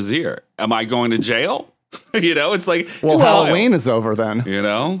outside in a brassiere? Am I going to jail? It's like, Halloween is over then.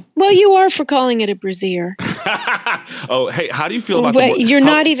 Well, you are for calling it a brassiere. Oh, hey, how do you feel about the word? You're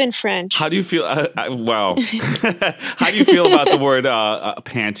not even French. How do you feel? Wow. How do you feel about the word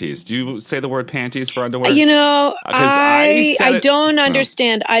panties? Do you say the word panties for underwear? I don't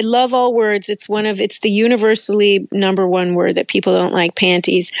understand. I love all words. It's the universally number one word that people don't like,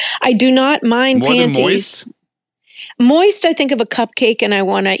 panties. I do not mind more panties. Than moist? Moist, I think of a cupcake and I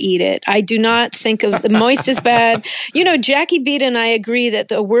want to eat it. I do not think of the moist is bad. Jackie Beat and I agree that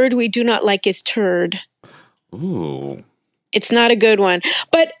the word we do not like is turd. Ooh. It's not a good one.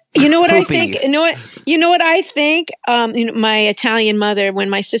 But you know what I think? You know what I think? My Italian mother, when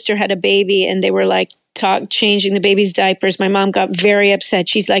my sister had a baby and they were like changing the baby's diapers, my mom got very upset.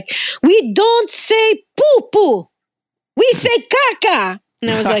 She's like, "We don't say poo poo. We say caca." And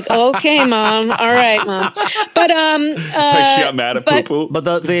I was like, okay, Mom. All right, Mom. But she got mad at poo-poo. But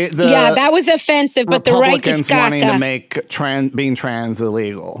the that was offensive. But the right is caca. Wanting to make being trans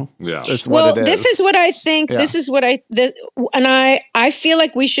illegal. Yeah. That's what it is. This is what I think. Yeah. This is what I feel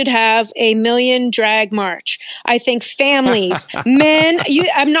like we should have a million drag march. I think families, men.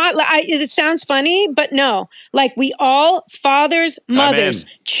 It sounds funny, but no. Like we all, fathers, mothers,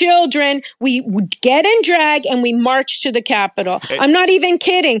 children. We get in drag and we march to the Capitol. I'm not even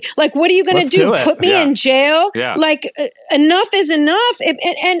kidding. Like, what are you going to do? Put me in jail? Yeah. Like, enough is enough.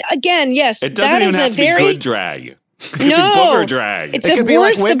 And again, yes, it doesn't even have to be good drag. No, booger drag. It's It the could be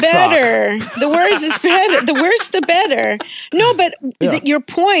like worse the Wigstock. better. The worse is better. The worse the better. No, but your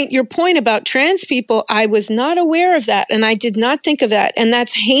point about trans people, I was not aware of that, and I did not think of that, and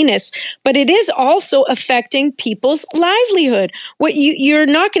that's heinous. But it is also affecting people's livelihood. What you're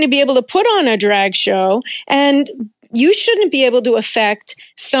not going to be able to put on a drag show, and you shouldn't be able to affect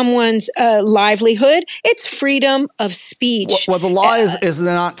someone's livelihood. It's freedom of speech. Well, the law is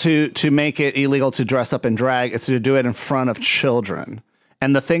not to make it illegal to dress up in drag. It's to do it in front of children.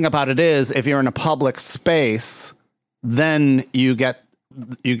 And the thing about it is, if you're in a public space, then you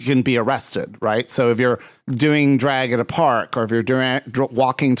can be arrested, right? So if you're doing drag at a park, or if you're doing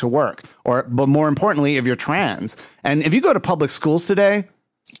walking to work, but more importantly, if you're trans, and if you go to public schools today,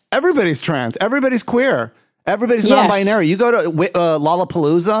 everybody's trans, everybody's queer. Everybody's non-binary. You go to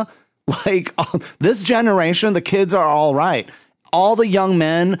Lollapalooza, like this generation, the kids are all right. All the young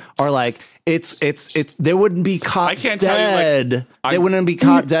men are like, they wouldn't be caught dead. They wouldn't be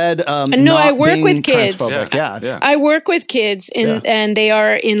caught dead. No, I work with kids. Yeah. I work with kids, and they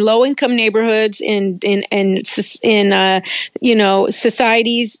are in low-income neighborhoods, in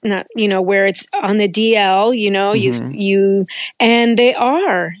societies, not where it's on the DL. And they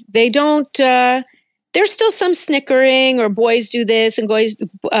don't. There's still some snickering, or boys do this and girls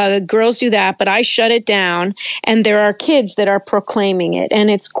do that, but I shut it down. And there are kids that are proclaiming it,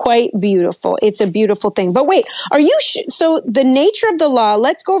 and it's quite beautiful. It's a beautiful thing. But wait, are you so the nature of the law?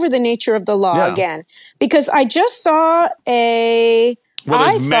 Let's go over the nature of the law again, because I just saw there's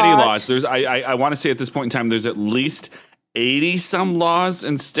many laws. I want to say at this point in time, there's at least 80 some laws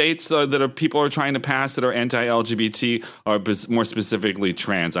in states that people are trying to pass that are anti-LGBT, or more specifically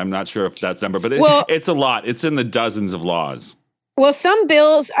trans. I'm not sure if that's number, but it's a lot. It's in the dozens of laws. Well, some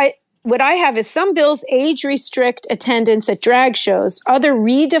bills, what I have is some bills age restrict attendance at drag shows. Other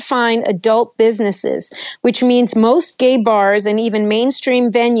redefine adult businesses, which means most gay bars and even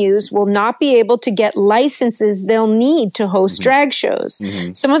mainstream venues will not be able to get licenses they'll need to host drag shows.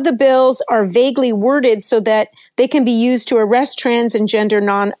 Mm-hmm. Some of the bills are vaguely worded so that they can be used to arrest trans and gender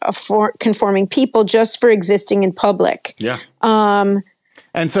non-conforming people just for existing in public. Yeah. And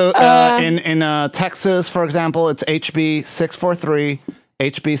so in Texas, for example, it's HB 643,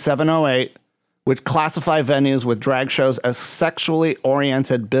 HB 708, which classify venues with drag shows as sexually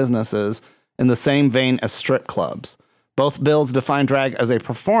oriented businesses in the same vein as strip clubs. Both bills define drag as a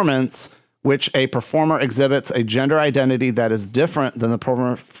performance which a performer exhibits a gender identity that is different than the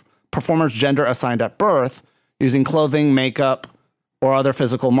performer's gender assigned at birth, using clothing, makeup, or other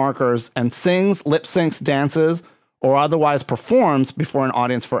physical markers, and sings, lip syncs, dances, or otherwise performs before an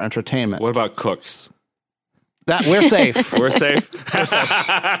audience for entertainment. What about cooks? That we're safe. We're safe.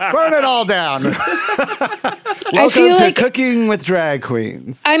 Burn it all down. Welcome to Cooking with Drag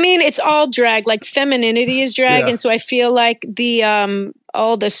Queens. I mean, it's all drag. Like femininity is drag, and so I feel like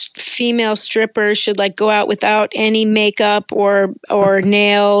all the female strippers should like go out without any makeup or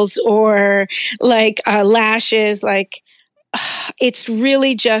nails or like lashes. Like it's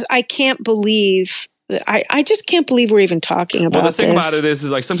really just I can't believe. I just can't believe we're even talking about this. Well, the thing about it is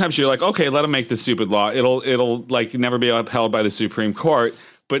like sometimes you're like, okay, let them make this stupid law. It'll like never be upheld by the Supreme Court.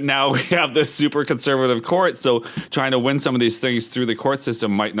 But now we have this super conservative court. So trying to win some of these things through the court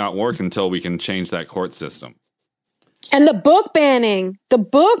system might not work until we can change that court system. And the book banning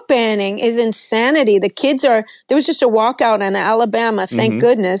is insanity. There was just a walkout in Alabama, thank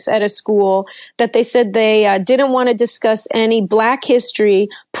goodness, at a school that they said they didn't want to discuss any Black history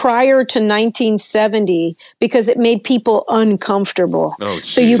prior to 1970 because it made people uncomfortable. Oh,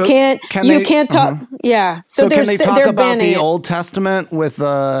 so you can't talk. Yeah. So can they talk about the Old Testament with,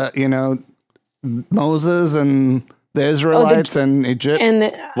 Moses and the Israelites and Egypt? And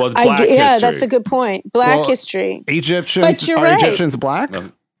Black history. That's a good point. Black history. Egyptians, Egyptians black?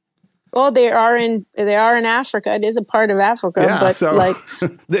 No. Well, they are in Africa. It is a part of Africa, but so, like,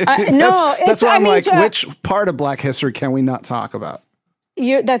 that's why I'm which part of Black history can we not talk about?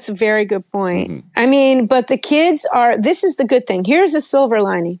 That's a very good point. Mm-hmm. I mean, but the kids this is the good thing. Here's a silver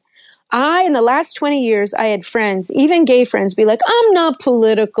lining. In the last 20 years, I had friends, even gay friends, be like, I'm not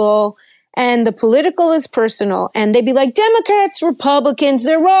political. And the political is personal. And they'd be like, Democrats, Republicans,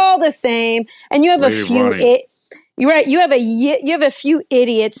 they're all the same. And you have you're right. You have a few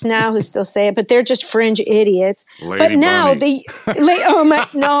idiots now who still say it, but they're just fringe idiots. But now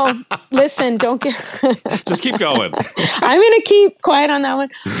listen, don't get. Just keep going. I'm going to keep quiet on that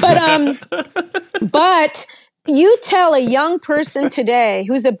one. But you tell a young person today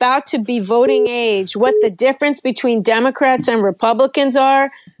who's about to be voting age what the difference between Democrats and Republicans are.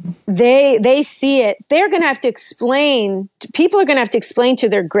 They see it. They're going to have to explain. People are going to have to explain to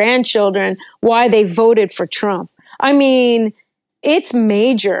their grandchildren why they voted for Trump. I mean, it's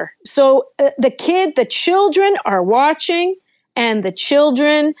major. So the children are watching, and the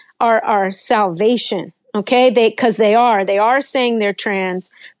children are our salvation. Okay, because they are saying they're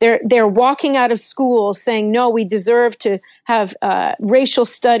trans. They're walking out of school saying, no, we deserve to have racial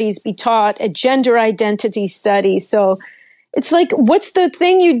studies be taught, a gender identity study. So it's like, what's the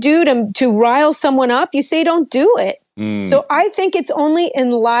thing you do to rile someone up? You say, don't do it. So I think it's only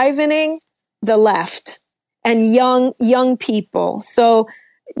enlivening the left and young people. So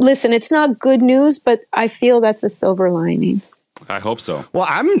listen, it's not good news, but I feel that's a silver lining. I hope so. Well,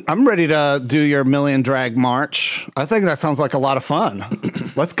 I'm ready to do your million drag march. I think that sounds like a lot of fun.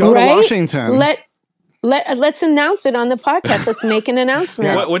 Let's go to Washington. Let's announce it on the podcast. Let's make an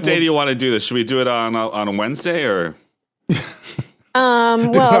announcement. What day do you want to do this? Should we do it on a Wednesday or?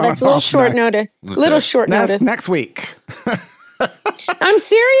 Well, that's a little short notice. Little short notice. Next week. I'm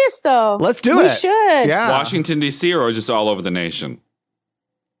serious though. Let's do it. We should. Yeah. Washington D.C. or just all over the nation?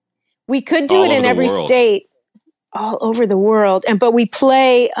 We could do it in every state. All over the world, but we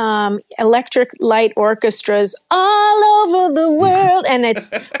play electric light orchestras all over the world, and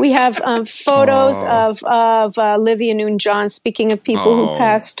we have photos of Olivia Newton-John. Speaking of people who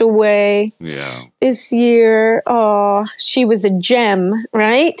passed away, this year, she was a gem,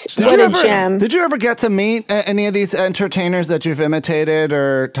 right? Gem! Did you ever get to meet any of these entertainers that you've imitated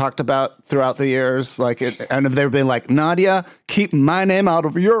or talked about throughout the years? And have they been like, Nadya, keep my name out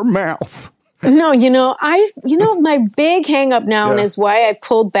of your mouth? No, my big hang up now and is why I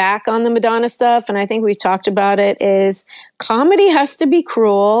pulled back on the Madonna stuff. And I think we've talked about it is comedy has to be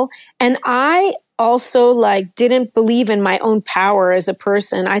cruel. And I also didn't believe in my own power as a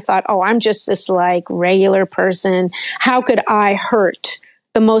person. I thought, I'm just this regular person. How could I hurt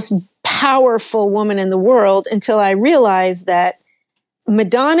the most powerful woman in the world? Until I realized that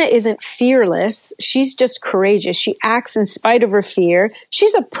Madonna isn't fearless. She's just courageous. She acts in spite of her fear.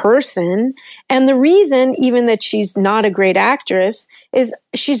 She's a person. And the reason even that she's not a great actress is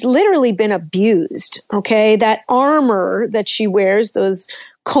she's literally been abused. Okay. That armor that she wears, those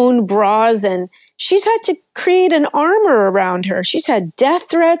cone bras, and she's had to create an armor around her. She's had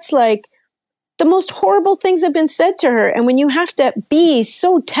death threats, the most horrible things have been said to her. And when you have to be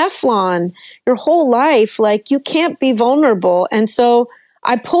so Teflon your whole life, you can't be vulnerable. And so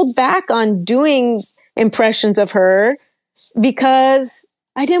I pulled back on doing impressions of her because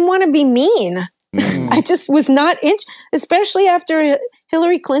I didn't want to be mean. I just was not, especially after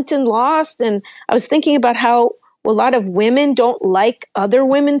Hillary Clinton lost. And I was thinking about how a lot of women don't like other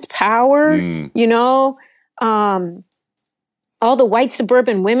women's power, all the white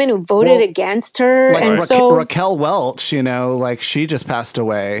suburban women who voted against her. Raquel Welch, she just passed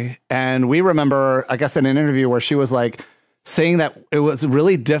away. And we remember, I guess, in an interview where she was saying that it was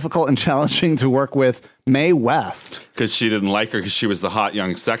really difficult and challenging to work with Mae West. Because she didn't like her because she was the hot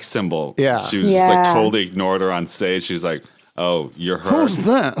young sex symbol. Yeah. She was just totally ignored her on stage. She's like, oh, you're her. Who's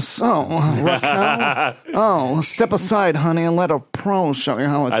this? Oh, Raquel. Oh, step aside, honey, and let a pro show you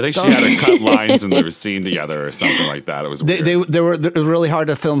how it's done. I think she had to cut lines in the scene together or something like that. It was weird. It was really hard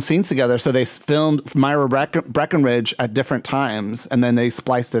to film scenes together, so they filmed Myra Breckenridge at different times, and then they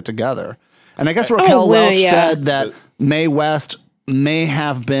spliced it together. And I guess Raquel Welch said that Mae West may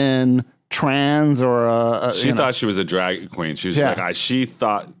have been trans or she thought she was a drag queen. She was she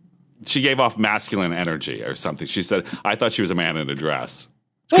thought she gave off masculine energy or something. She said, I thought she was a man in a dress.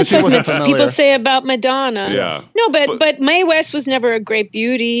 That's what people say about Madonna. Yeah. No, but Mae West was never a great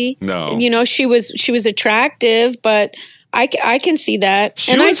beauty. No. She was attractive, but I can see that.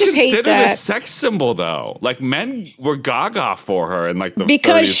 She and was I just hate that. considered a sex symbol, though. Men were gaga for her in the 30s,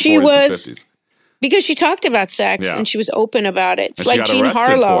 40s, and 50s. Because she talked about sex and she was open about it. It's like Jean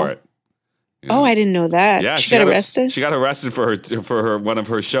Harlow. For it. Oh, I didn't know that. Yeah, she got arrested. She got arrested for her one of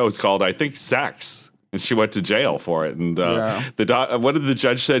her shows called, I think, Sex, and she went to jail for it. And what did the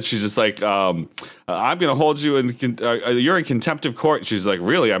judge said? She's just like, I'm going to hold you in. You're in contempt of court. She's like,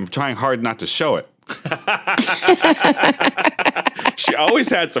 really? I'm trying hard not to show it. She always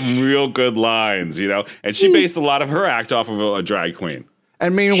had some real good lines, and she based a lot of her act off of a drag queen.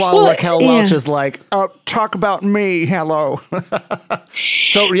 And meanwhile, Raquel Welch is like, talk about me, hello.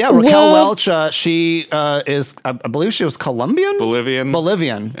 So, Raquel Welch, she is, I believe she was Colombian?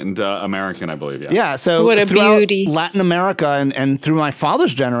 Bolivian. And American, I believe, yeah. Yeah, so what a beauty. Latin America and through my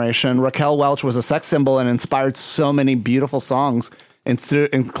father's generation, Raquel Welch was a sex symbol and inspired so many beautiful songs,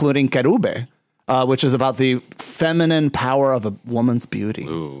 including Querube. Which is about the feminine power of a woman's beauty.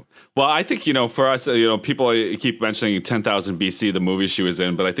 Ooh. Well, I think, for us, people keep mentioning 10,000 BC, the movie she was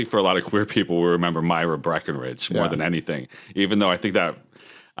in, but I think for a lot of queer people, we remember Myra Breckenridge more than anything, even though I think that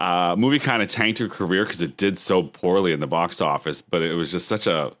movie kind of tanked her career because it did so poorly in the box office, but it was just such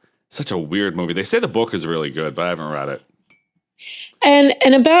a weird movie. They say the book is really good, but I haven't read it.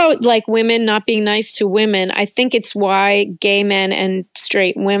 And about like women not being nice to women, I think it's why gay men and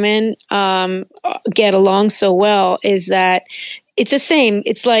straight women get along so well, is that it's the same.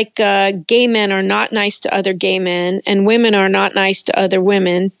 It's like gay men are not nice to other gay men and women are not nice to other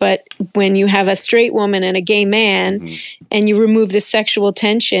women. But when you have a straight woman and a gay man and you remove the sexual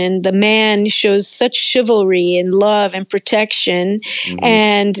tension, the man shows such chivalry and love and protection,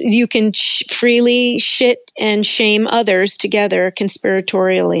 and you can freely shit and shame others together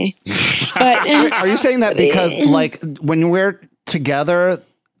conspiratorially. But are you saying that because like when we're together,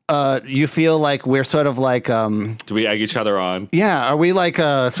 you feel like we're sort of like do we egg each other on? Yeah, are we like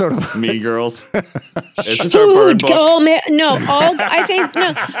sort of Mean Girls? Is this our burn book? I think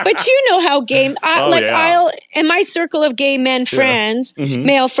no. But you know how gay I'll in my circle of gay men friends,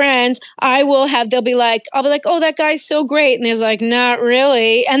 male friends, they'll be like, oh, that guy's so great, and they're like, not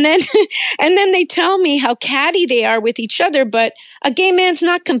really, and then they tell me how catty they are with each other, but a gay man's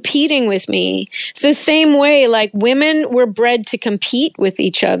not competing with me. It's the same way like women were bred to compete with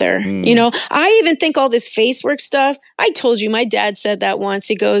each other. You know, I even think all this face work stuff. I told you, my dad said that once.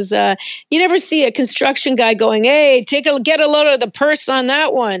 He goes, you never see a construction guy going, hey, get a load of the purse on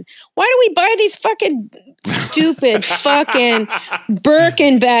that one. Why do we buy these fucking stupid fucking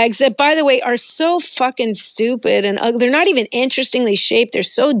Birkin bags that, by the way, are so fucking stupid and they're not even interestingly shaped. They're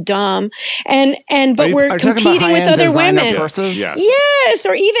so dumb. But we're competing with other women. Yes.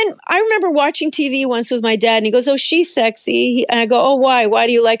 Or even, I remember watching TV once with my dad and he goes, oh, she's sexy. And I go, oh, why? Why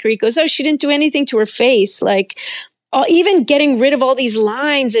do you like her? He goes, oh, she didn't do anything to her face. Like, even getting rid of all these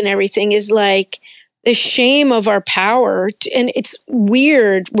lines and everything is like the shame of our power. And it's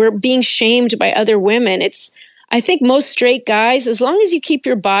weird. We're being shamed by other women. I think most straight guys, as long as you keep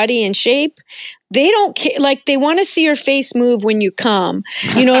your body in shape, they don't care. Like, they want to see your face move when you come.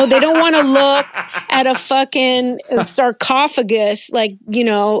 You know, they don't want to look at a fucking sarcophagus, like, you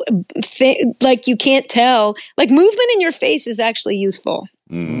know, like you can't tell. Like, movement in your face is actually useful.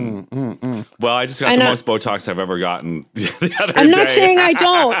 Well, I just got the most Botox I've ever gotten the other day. I'm not saying I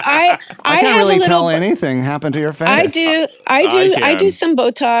don't. I can't really tell anything happened to your face. I do some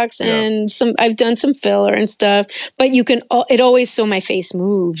Botox and I've done some filler and stuff, but it always so my face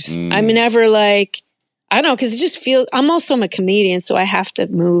moves. I'm never like, I don't know, because it just feels, I'm also a comedian, so I have to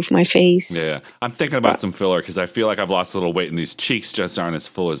move my face. Yeah. I'm thinking about some filler because I feel like I've lost a little weight and these cheeks just aren't as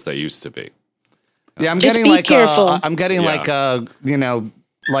full as they used to be. Yeah, I'm getting like, you know,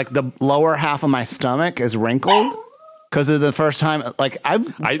 like the lower half of my stomach is wrinkled because of the first time. Like I'm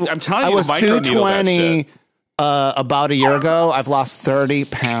telling you, I was 220 about a year ago. I've lost 30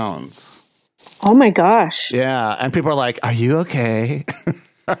 pounds. Oh my gosh! Yeah, and people are like, "Are you okay?"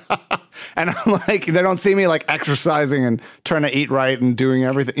 And I'm like, they don't see me like exercising and trying to eat right and doing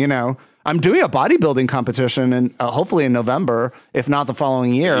everything. You know, I'm doing a bodybuilding competition and hopefully in November, if not the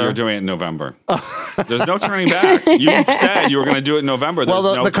following year. You're doing it in November. There's no turning back. You said you were going to do it in November.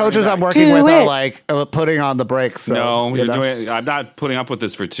 Well, the coaches I'm working with are like putting on the brakes. So, no, you're doing it. I'm not putting up with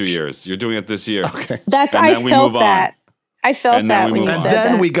this for 2 years. You're doing it this year. Okay. I felt that. I felt that when you said that.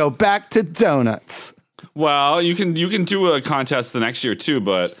 And then we go back to donuts. Well, you can do a contest the next year too,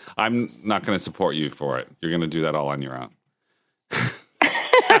 but I'm not going to support you for it. You're going to do that all on your own.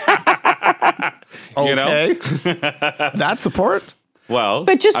 You know? That's support. Well,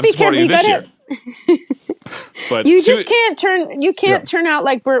 but just be careful. You gotta. But you just can't turn. You can't turn out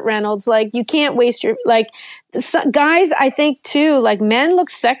like Burt Reynolds. Like, you can't waste your guys. I think too. Like, men look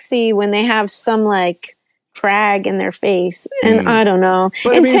sexy when they have some like crag in their face, and I don't know.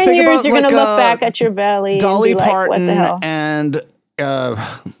 But, in 10 years, you're going to look back at your belly Dolly and be Parton, like, what the hell? And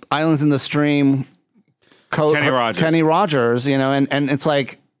Islands in the Stream. Kenny Rogers, you know, and it's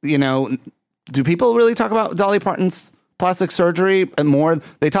like, you know, do people really talk about Dolly Parton's plastic surgery and more?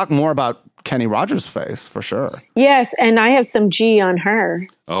 They talk more about Kenny Rogers' face for sure. Yes, and I have some G on her.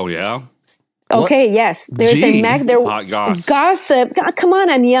 Oh yeah. Okay, what? Yes. There's G. Hot gossip. Come on,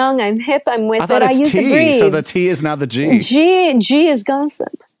 I'm young, I'm hip, I'm with it. I use the breeze. So the T is now the G. G is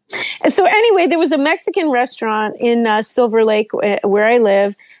gossip. So anyway, there was a Mexican restaurant in Silver Lake where I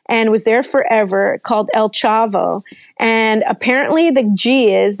live and was there forever called El Chavo. And apparently the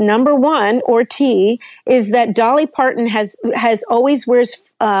G is number one, or T, is that Dolly Parton has always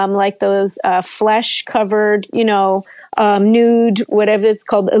wears like those flesh covered, you know, nude, whatever it's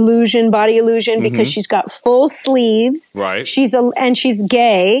called, body illusion, because she's got full sleeves. Right. She's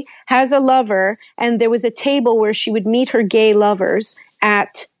gay, has a lover, and there was a table where she would meet her gay lovers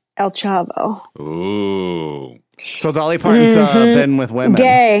at El Chavo. Ooh. So Dolly Parton's been with women.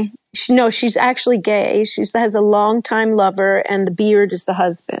 Gay. No, she's actually gay. She has a longtime lover, and the beard is the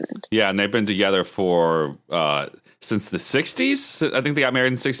husband. Yeah, and they've been together for since the 60s. I think they got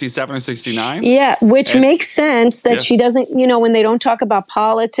married in 67 or 69. Yeah, which makes sense that she doesn't, when they don't talk about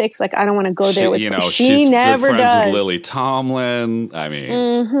politics, like I don't want to go there with she she's never good friends does. with Lily Tomlin. I mean,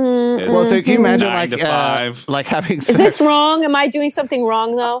 well, so can you imagine like having sex? Is this wrong? Am I doing something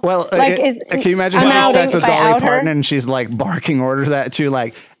wrong though? Well, can you imagine having sex with Dolly Parton and she's like barking orders at you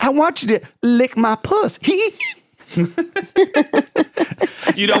like, I want you to lick my puss.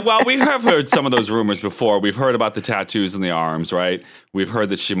 Well, we have heard some of those rumors before. We've heard about the tattoos in the arms, right? We've heard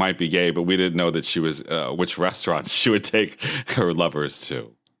that she might be gay, but we didn't know that she was which restaurants she would take her lovers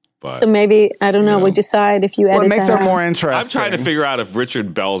to. But, so maybe, I don't know, we decide if you edit it makes that her more interesting. I'm trying to figure out if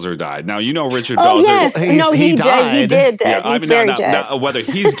Richard Belzer died. Now, Richard Belzer. Oh, yes. He died. He did dead. Yeah, he's very dead. Not whether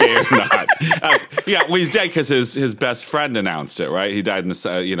he's gay or not. He's dead because his best friend announced it, right? He died in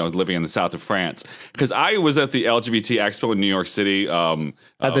the, living in the south of France. Because I was at the LGBT Expo in New York City.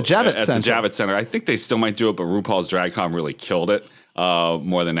 At the Javits Center. I think they still might do it, but RuPaul's Drag Con really killed it.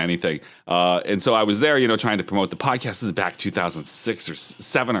 More than anything. And so I was there, trying to promote the podcast. This is back 2006 or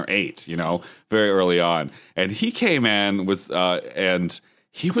 7 or 8, very early on. And he came in and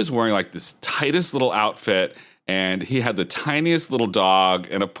he was wearing like this tightest little outfit, and he had the tiniest little dog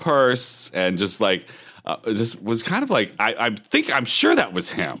and a purse, and just like, just was kind of like, I'm sure that was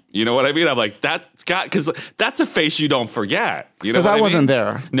him. You know what I mean? I'm like, because that's a face you don't forget. Because I wasn't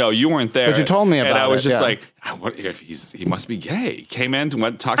there. No, you weren't there. But you told me about it. And I was just like, he must be gay. He came in,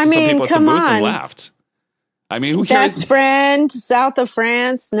 talked to some people at some booths and left. I mean, who cares? Best friend, south of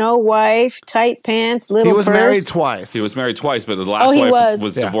France, no wife, tight pants, little purse. He was married twice. He was married twice, but the last wife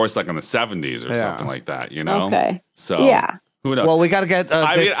was divorced like in the 70s or something like that, Okay. So, yeah. Who knows? Well, we got to get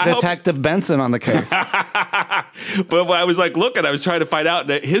Detective Benson on the case. But when I was like looking, I was trying to find out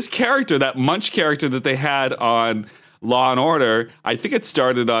that his character, that Munch character that they had on Law and Order, I think it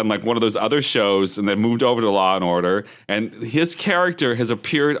started on like one of those other shows and then moved over to Law and Order. And his character has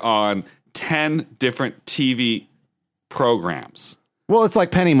appeared on 10 different TV programs. Well, it's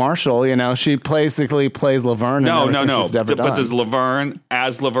like Penny Marshall, she basically plays Laverne. No. But does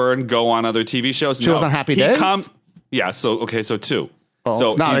Laverne go on other TV shows? She was on Happy Days? Yeah, so 2. Well,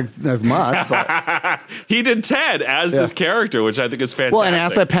 so it's not as much, but he did Ted as this character, which I think is fantastic. Well, and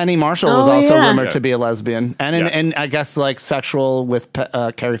also Penny Marshall was also rumored to be a lesbian, and I guess like sexual with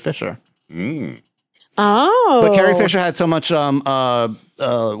Carrie Fisher. Oh, but Carrie Fisher had so much what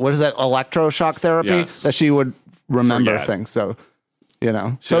is that, electroshock therapy that she would remember things. So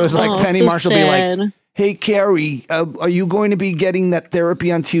so it's like Penny Marshall be like, "Hey Carrie, are you going to be getting that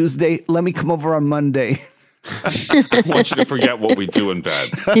therapy on Tuesday? Let me come over on Monday." I want you to forget what we do in bed.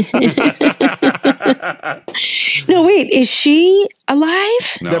 No, wait, is she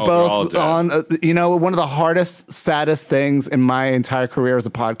alive? No, they're both on. One of the hardest, saddest things in my entire career as a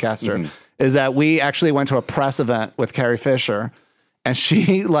podcaster is that we actually went to a press event with Carrie Fisher, and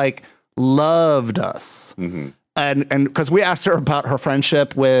she like loved us. And because we asked her about her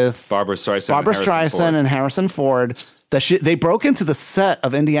friendship with Barbra Streisand and Harrison Ford, that they broke into the set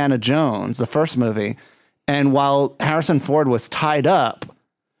of Indiana Jones, the first movie. And while Harrison Ford was tied up,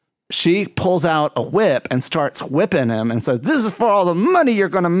 she pulls out a whip and starts whipping him and says, "This is for all the money you're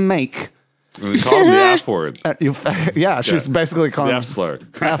going to make." And we called him the F word. She was basically calling the F slur.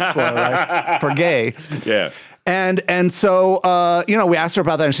 F slur, right? For gay. Yeah. And so, we asked her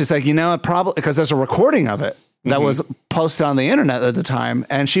about that, and she's like, probably because there's a recording of it that was posted on the internet at the time.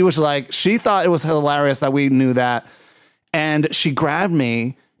 And she was like, she thought it was hilarious that we knew that. And she grabbed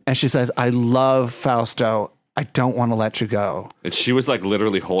me and she says, "I love Fausto. I don't want to let you go." And she was like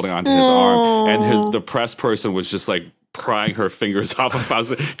literally holding onto his arm, and the press person was just like prying her fingers off of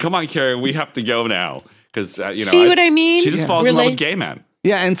Fausto. "Come on, Carrie, we have to go now." Because, see what I mean? She just falls in love with gay men.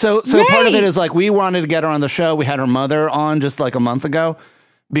 Yeah. And so part of it is like, we wanted to get her on the show. We had her mother on just like a month ago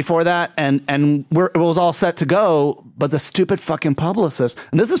before that. And it was all set to go, but the stupid fucking publicist,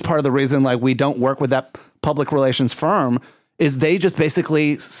 and this is part of the reason like we don't work with that public relations firm, is they just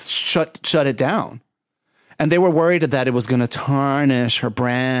basically shut it down. And they were worried that it was going to tarnish her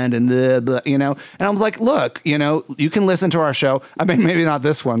brand and and I was like, look, you can listen to our show. I mean, maybe not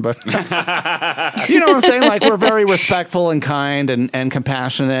this one, but you know what I'm saying? Like, we're very respectful and kind and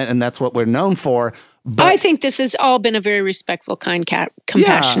compassionate, and that's what we're known for. But, I think this has all been a very respectful, kind,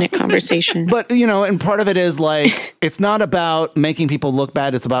 compassionate conversation. But, and part of it is like, it's not about making people look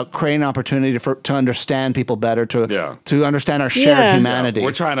bad. It's about creating opportunity to understand people better, to understand our shared humanity. Yeah,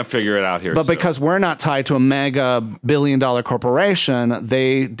 we're trying to figure it out here. But because we're not tied to a mega billion-dollar corporation,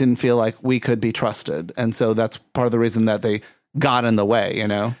 they didn't feel like we could be trusted. And so that's part of the reason that they got in the way,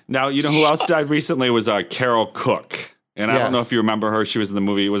 Now, who else died recently was Carol Cook. And I don't know if you remember her. She was in the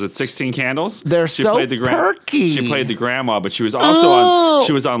movie. Was it 16 Candles? She played perky. She played the grandma, but she was also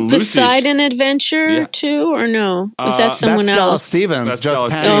on Lucy's. Poseidon Adventure too, or no? Was that someone that's else? Stella Stevens. That's just Stella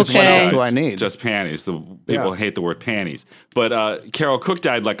panties. Stevens. What else do I need? Just panties. The people hate the word panties. But Carol Cook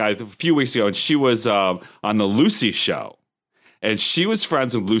died a few weeks ago, and she was on the Lucy show. And she was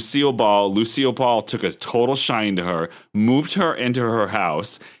friends with Lucille Ball. Lucille Ball took a total shine to her, moved her into her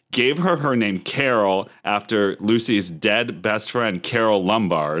house, gave her name Carol after Lucy's dead best friend, Carol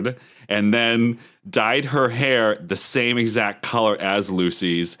Lombard, and then dyed her hair the same exact color as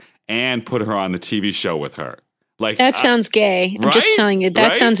Lucy's and put her on the TV show with her. That sounds gay. I'm just telling you,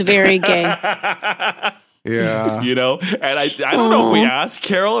 that sounds very gay. Yeah. And I don't know if we asked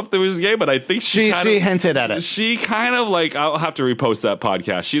Carol if it was gay, but I think she hinted at it. She kind of I'll have to repost that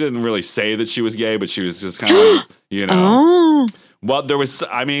podcast. She didn't really say that she was gay, but she was just kind of, Oh. Well,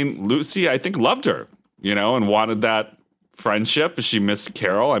 Lucy, I think, loved her, and wanted that friendship. She missed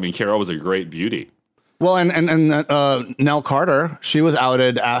Carol. I mean, Carol was a great beauty. Well, and Nell Carter, she was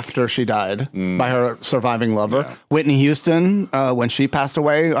outed after she died by her surviving lover. Yeah. Whitney Houston, when she passed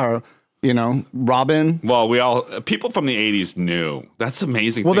away, Robin. Well, people from the 80s knew. That's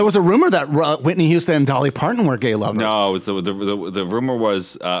amazing. Well, there was a rumor that Whitney Houston and Dolly Parton were gay lovers. No, it was the rumor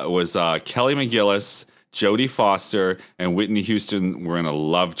was Kelly McGillis, Jodie Foster, and Whitney Houston were in a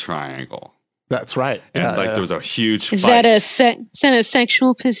love triangle. That's right. And there was a huge fight. Is that a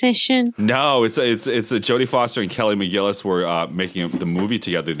sexual position? No, it's that Jodie Foster and Kelly McGillis were making the movie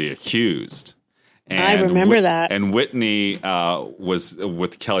together, The Accused. And I remember that. And Whitney was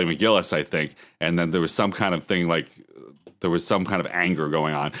with Kelly McGillis, I think. And then there was some kind of thing there was some kind of anger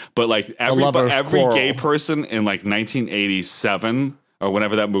going on. But every gay person in 1987 or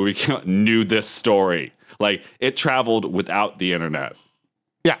whenever that movie came out knew this story. It traveled without the internet.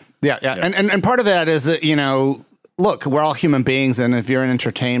 Yeah. And part of that is that, look, we're all human beings. And if you're in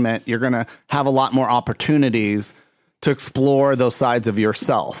entertainment, you're going to have a lot more opportunities to explore those sides of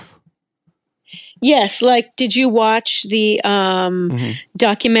yourself. Yes, did you watch the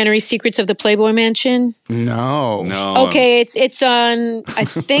documentary Secrets of the Playboy Mansion? No. Okay, it's on. I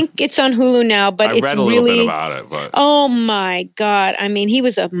think it's on Hulu now, but it's read a little bit about it. But. Oh my God! I mean, he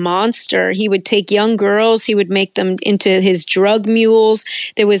was a monster. He would take young girls. He would make them into his drug mules.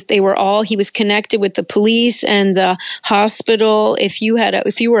 He was connected with the police and the hospital. If you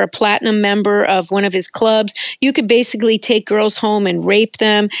were a platinum member of one of his clubs, you could basically take girls home and rape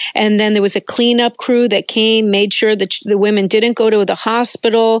them. And then there was a cleanup crew that came, made sure that the women didn't go to the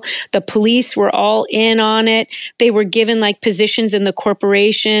hospital. The police were all in on it. They were given positions in the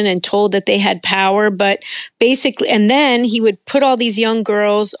corporation and told that they had power, but basically, and then he would put all these young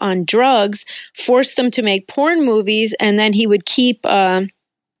girls on drugs, force them to make porn movies, and then he would keep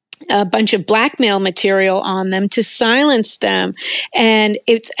a bunch of blackmail material on them to silence them. And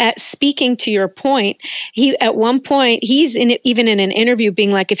it's speaking to your point. At one point, he's even in an interview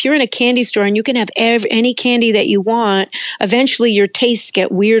being like, if you're in a candy store and you can have any candy that you want, eventually your tastes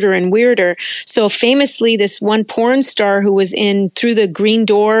get weirder and weirder. So famously, this one porn star who was in through the green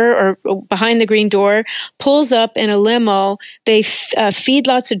door or behind the green door pulls up in a limo. They feed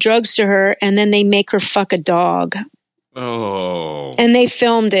lots of drugs to her and then they make her fuck a dog. Oh. And they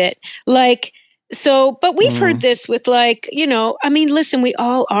filmed it. But we've heard this with listen, we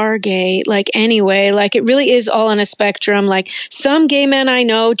all are gay, anyway, it really is all on a spectrum. Some gay men I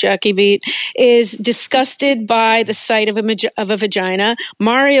know, Jackie Beat, is disgusted by the sight of a vagina.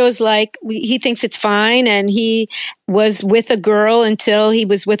 Mario's he thinks it's fine. And he was with a girl until he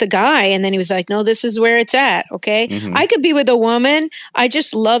was with a guy. And then he was like, no, this is where it's at. Okay. Mm-hmm. I could be with a woman. I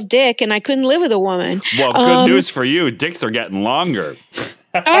just love dick and I couldn't live with a woman. Well, good news for you. Dicks are getting longer.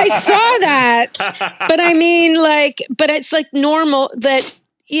 I saw that, but I mean, but it's normal that,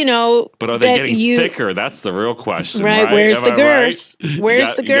 But are they getting thicker? That's the real question, right? Where's the girth? Right?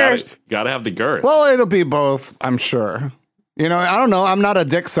 Where's the girth? Gotta have the girth. Well, it'll be both, I'm sure. I don't know. I'm not a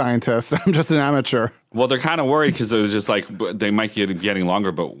dick scientist. I'm just an amateur. Well, they're kind of worried because they're just they might getting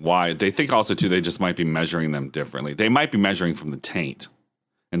longer, but why? They think also, too, they just might be measuring them differently. They might be measuring from the taint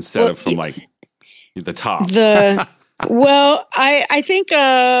instead of from, the top. Well, I think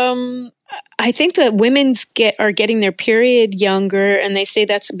that women's are getting their period younger, and they say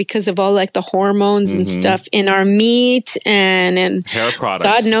that's because of all like the hormones and stuff in our meat and hair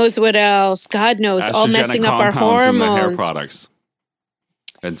products. God knows what else. God knows, all messing up our hormones. In the hair products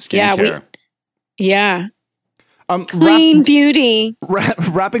and skincare. Clean beauty.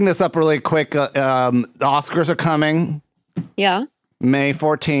 Wrapping this up really quick. The Oscars are coming. Yeah. May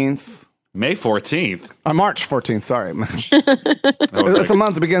 14th. May 14th? March 14th, sorry. It's a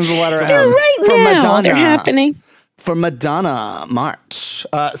month that begins with the letter M. They're right For now. Madonna. They're happening. For Madonna, March.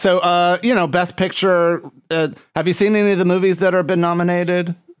 Best Picture. Have you seen any of the movies that have been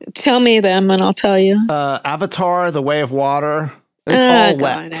nominated? Tell me them and I'll tell you. Avatar, The Way of Water. It's all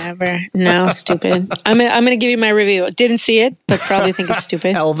wet. Whatever. No, stupid. I'm gonna give you my review. Didn't see it, but probably think it's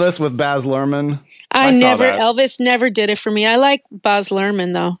stupid. Elvis with Baz Luhrmann. Elvis never did it for me. I like Baz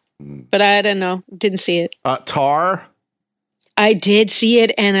Luhrmann though. But I don't know. Didn't see it. Tar. I did see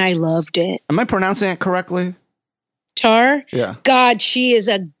it and I loved it. Am I pronouncing it correctly? Tar? Yeah. God, she is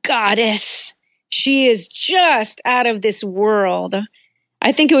a goddess. She is just out of this world.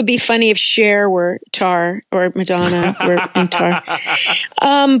 I think it would be funny if Cher were Tar or Madonna were in Tar.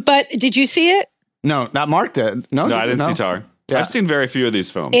 But did you see it? No, not Mark did. No, I didn't see Tar. Yeah. I've seen very few of these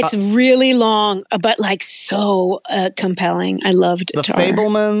films. It's really long, but like so compelling. I loved The Tar.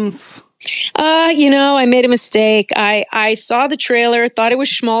 Fabelmans. I made a mistake. I saw the trailer, thought it was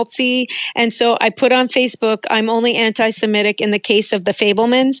schmaltzy, and so I put on Facebook, I'm only anti-Semitic in the case of the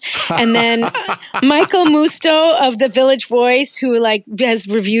Fabelmans. And then Michael Musto of The Village Voice, who like has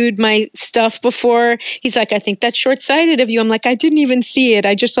reviewed my stuff before, he's like, I think that's short-sighted of you. I'm like, I didn't even see it.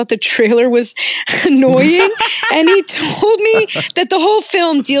 I just thought the trailer was annoying. And he told me that the whole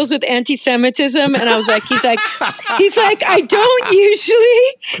film deals with anti-Semitism. And I was like, he's like, I don't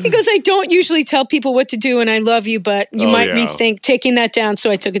usually tell people what to do, and I love you, but you might rethink taking that down. So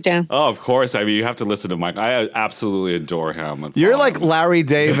I took it down. Oh, of course. I mean, you have to listen to Mike. I absolutely adore him. You're like Larry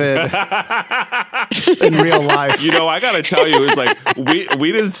David in real life. I got to tell you, it's like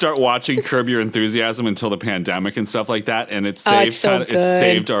we didn't start watching Curb Your Enthusiasm until the pandemic and stuff like that, and it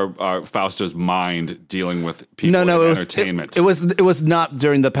saved our Fausto's mind dealing with people in entertainment. It was not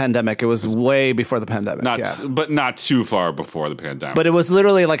during the pandemic. It was way before the pandemic. But not too far before the pandemic. But it was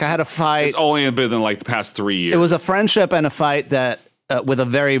literally like I had a fight. It's only been in like the past 3 years. It was a friendship and a fight that with a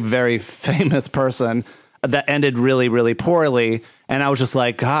very, very famous person that ended really, really poorly. And I was just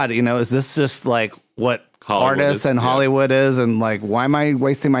like, God, is this just like what artists and Hollywood is? And like, why am I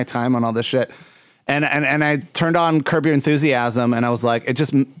wasting my time on all this shit? And I turned on Curb Your Enthusiasm, and I was like,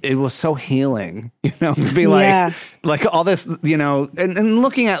 it was so healing, to be like all this, and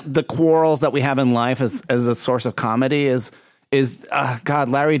looking at the quarrels that we have in life as a source of comedy is God,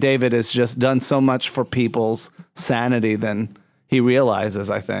 Larry David has just done so much for people's sanity than he realizes,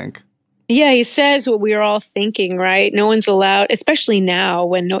 I think. Yeah, he says what we are all thinking, right? No one's allowed, especially now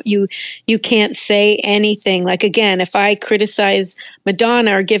when you can't say anything. Like, again, if I criticize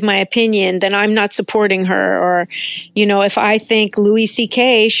Madonna or give my opinion, then I'm not supporting her. Or, if I think Louis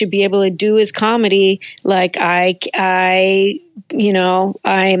C.K. should be able to do his comedy, like I'm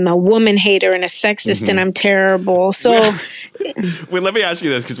a woman hater and a sexist and I'm terrible. So Wait, let me ask you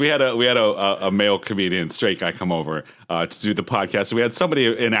this, because we had a male comedian, straight guy, come over to do the podcast. So we had somebody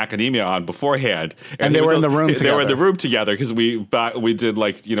in academia on beforehand, and they were in the room together. They were in the room together because we did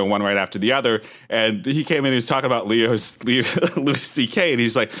one right after the other, and he came in and he was talking about Louis C.K. and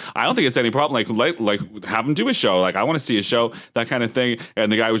he's like, I don't think it's any problem. Like have him do a show. Like, I want to see a show, that kind of thing.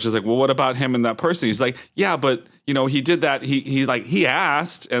 And the guy was just like, well, what about him and that person? He's like, yeah, but he did that. He's like, he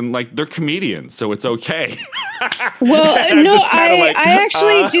asked, and like, they're comedians, so it's okay. Well, no, I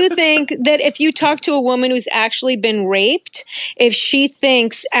actually do think that if you talk to a woman who's actually been raped, if she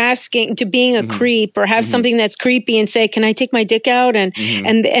thinks asking to being a creep or have something that's creepy and say, can I take my dick out? And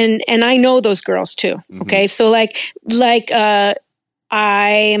I know those girls too. Okay. So like I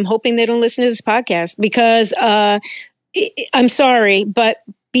am hoping they don't listen to this podcast because, I'm sorry, but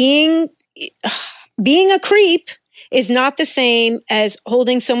being a creep is not the same as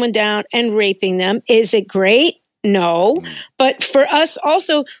holding someone down and raping them. Is it great? No. But for us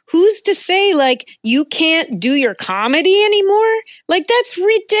also, who's to say like you can't do your comedy anymore? Like, that's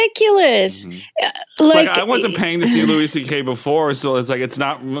ridiculous. Like I wasn't paying to see Louis C.K. before, so it's like, it's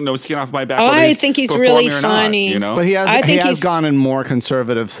not no skin off my back. I think he's really funny. Not, But he has gone in more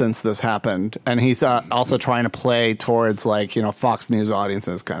conservative since this happened, and he's also trying to play towards like Fox News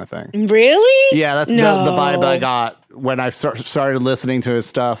audiences kind of thing. Really? Yeah, that's the vibe I got when I started listening to his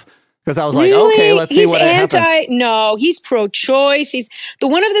stuff. Because I was like, okay, let's see what happens. No, he's pro-choice.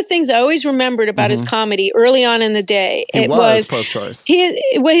 One of the things I always remembered about his comedy early on in the day. He was pro-choice.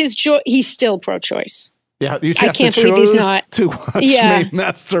 He's still pro-choice. Yeah, you I can't believe he's not to watch me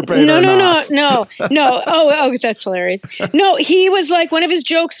masturbate. No. Oh, that's hilarious. No, he was like, one of his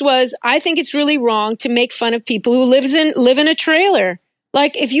jokes was, I think it's really wrong to make fun of people who live in a trailer.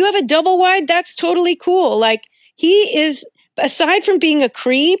 Like, if you have a double wide, that's totally cool. Like, he is, aside from being a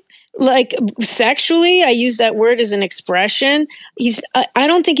creep, like sexually, I use that word as an expression. I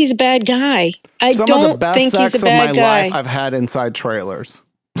don't think he's a bad guy. Some of the best sex of my life I've had inside trailers.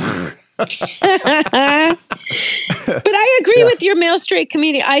 But I agree with your male straight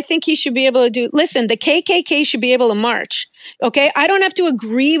comedian. I think he should be able to listen, the KKK should be able to march. Okay. I don't have to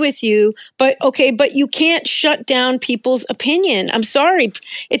agree with you, but you can't shut down people's opinion. I'm sorry.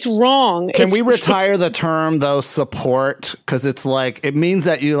 It's wrong. Can we retire the term though, support? Cause it's like, it means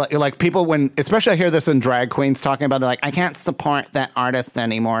that you like people especially I hear this in drag queens talking about, they're like, I can't support that artist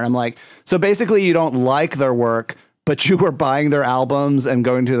anymore. And I'm like, so basically you don't like their work, but you were buying their albums and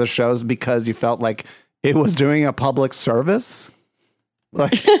going to the shows because you felt like it was doing a public service.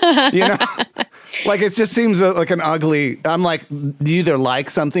 Like, like it just seems like an ugly, I'm like, you either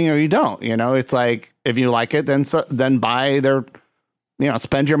like something or you don't, it's like, if you like it, then buy their,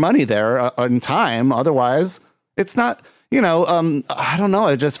 spend your money there in time. Otherwise it's not, I don't know.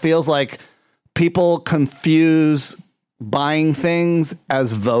 It just feels like people confuse buying things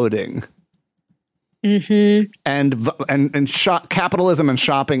as voting. Mm-hmm. And capitalism and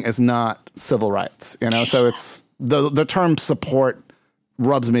shopping is not civil rights, so it's the term support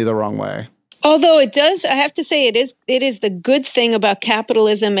rubs me the wrong way. Although it does, I have to say it is the good thing about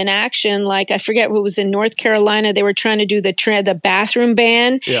capitalism in action. Like, I forget what was in North Carolina, they were trying to do the bathroom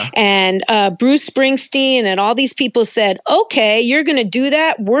ban, and Bruce Springsteen and all these people said, okay, you're going to do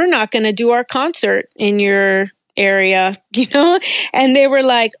that. We're not going to do our concert in your area, and they were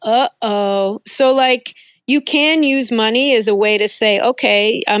like, uh-oh. So like, you can use money as a way to say,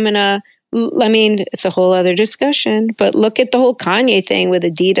 okay, it's a whole other discussion, but look at the whole Kanye thing with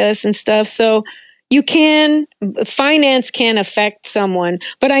Adidas and stuff. So finance can affect someone,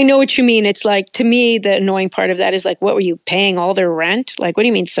 but I know what you mean. It's like, to me, the annoying part of that is like, what were you paying all their rent? Like, what do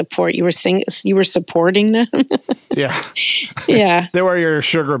you mean support? You were supporting them? Yeah. Yeah. They were your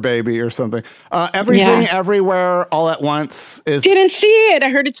sugar baby or something. Everything, Everywhere, All at Once is... Didn't see it.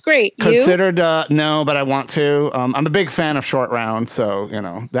 I heard it's great. Considered, no, but I want to. I'm a big fan of Short Round. So,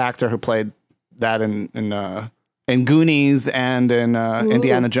 the actor who played that in Goonies and in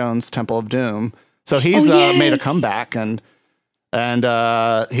Indiana Jones, Temple of Doom. So he's made a comeback, and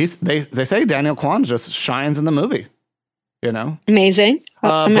they say Daniel Kwan just shines in the movie. Amazing.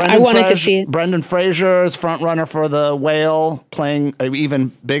 I wanted to see it. Brendan Fraser's front runner for The Whale, playing an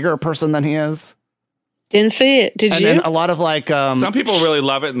even bigger person than he is. Didn't see it. Did you? And a lot of like some people really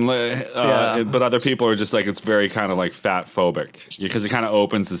love it, but other people are just like, it's very kind of like fat phobic, because it kind of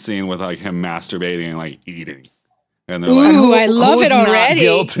opens the scene with like him masturbating and like eating. And they're like, I love it already. Not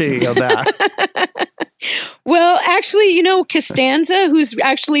guilty of that. Well, actually, Costanza, who's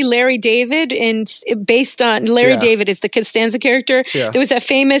actually Larry David, and based on Larry David is the Costanza character. Yeah. There was that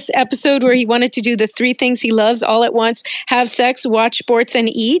famous episode where he wanted to do the 3 things he loves all at once: have sex, watch sports, and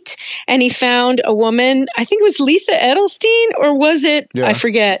eat. And he found a woman, I think it was Lisa Edelstein, or was it? Yeah. I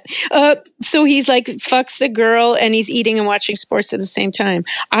forget. So he's like, fucks the girl, and he's eating and watching sports at the same time.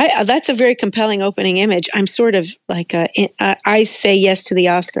 That's a very compelling opening image. I'm sort of like, I say yes to the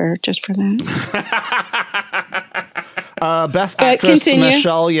Oscar just for that. Best actress,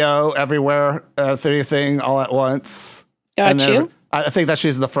 Michelle Yeoh, Everywhere, 30 All at Once. Got you. I think that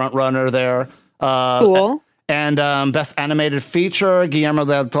she's the front runner there. Cool. And best animated feature, Guillermo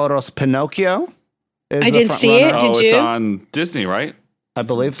del Toro's Pinocchio. I didn't see it. Did you? It's on Disney, right? I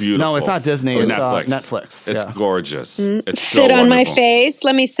believe. Beautiful. No, it's not Disney. It's Netflix. Netflix. It's gorgeous. It's sit on my face.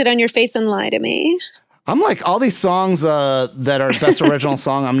 Let me sit on your face and lie to me. I'm like, all these songs that are best original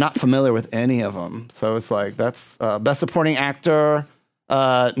song, I'm not familiar with any of them. So it's like, that's best supporting actor,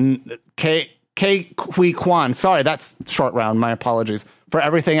 K. Hui Kwan. Sorry, that's Short Round. My apologies. For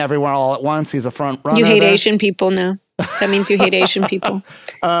Everything, Everywhere, All at Once, he's a front runner. You hate Asian people now. That means you hate Asian people.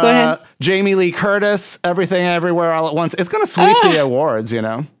 Go ahead. Jamie Lee Curtis, Everything, Everywhere, All at Once. It's going to sweep the awards,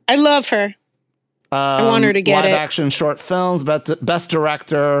 I love her. I want her to get live it. Action short films, best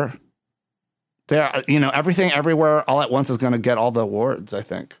director. There, Everything, Everywhere, All at Once is going to get all the awards, I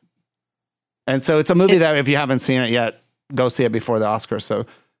think. And so it's a movie that if you haven't seen it yet, go see it before the Oscars. So,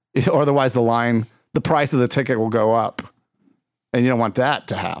 or otherwise the price of the ticket will go up, and you don't want that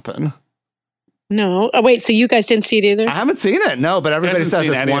to happen. No. Oh, wait, so you guys didn't see it either? I haven't seen it, no, but everybody says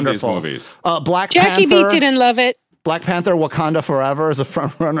it's wonderful. Movies. Jackie B didn't love it. Black Panther Wakanda Forever is a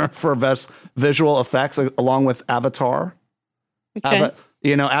front runner for visual effects along with Avatar. Okay.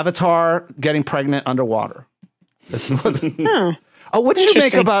 Avatar getting pregnant underwater. Oh, what did you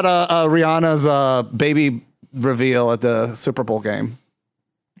make about Rihanna's baby reveal at the Super Bowl game?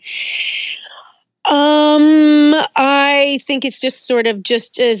 I think it's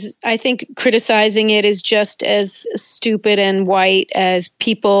I think criticizing it is just as stupid and white as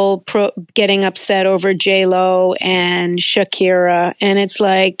people getting upset over J-Lo and Shakira. And it's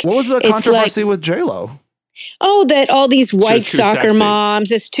like, what was the controversy with J-Lo? Oh, that all these white soccer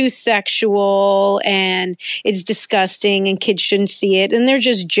moms, it's too sexual and it's disgusting and kids shouldn't see it. And they're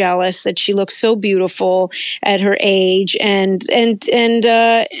just jealous that she looks so beautiful at her age. And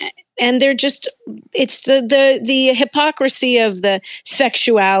they're just, it's the hypocrisy of the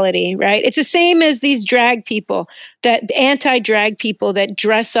sexuality, right? It's the same as these drag people, that anti-drag people that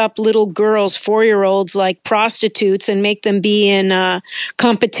dress up little girls, 4-year-olds, like prostitutes and make them be in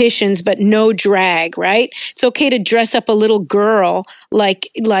competitions, but no drag, right? It's okay to dress up a little girl like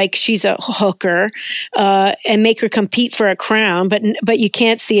she's a hooker and make her compete for a crown, but you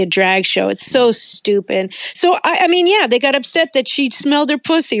can't see a drag show. It's so stupid. So, I mean, yeah, they got upset that she smelled her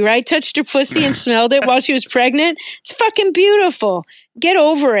pussy, right? Touched her pussy and smelled it while she was pregnant. It's fucking beautiful. Get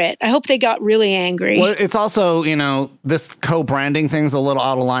over it. I hope they got really angry. Well, it's also, this co-branding thing's a little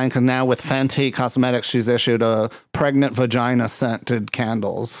out of line because now with Fenty Cosmetics, she's issued a pregnant vagina scented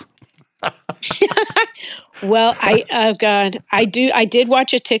candles. Well, I did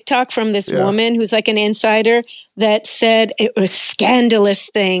watch a TikTok from this woman who's like an insider that said it was a scandalous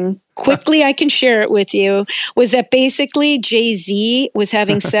thing. Quickly, I can share it with you, was that basically Jay-Z was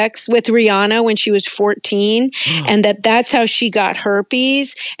having sex with Rihanna when she was 14, and that's how she got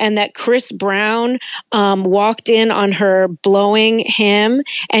herpes, and that Chris Brown walked in on her blowing him,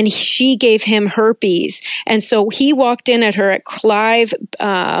 and she gave him herpes. And so he walked in at her at Clive,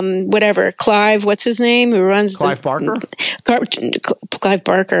 what's his name? Who runs Clive Barker? Clive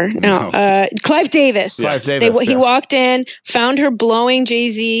Barker. No. Clive Davis. Clive Davis. He walked in, found her blowing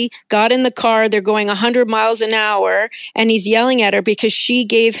Jay-Z, got in the car. They're going 100 miles an hour, and he's yelling at her because she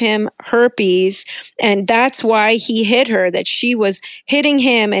gave him herpes, and that's why he hit her, that she was hitting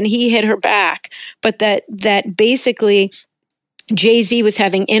him and he hit her back. But that basically Jay-Z was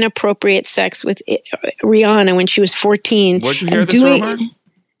having inappropriate sex with Rihanna when she was 14. Where'd you hear this rumor?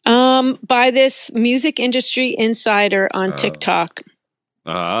 By this music industry insider on TikTok.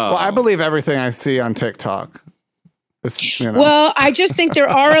 Well, I believe everything I see on TikTok. Well, I just think there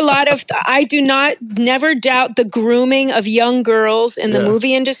are a lot of, I do never doubt the grooming of young girls in the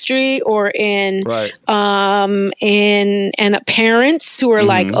movie industry or in parents who are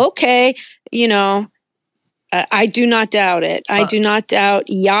like, okay, I do not doubt it. I do not doubt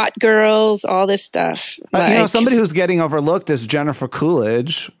yacht girls, all this stuff. Somebody who's getting overlooked is Jennifer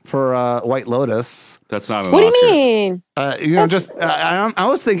Coolidge for White Lotus. That's not an What Oscars. do you mean? I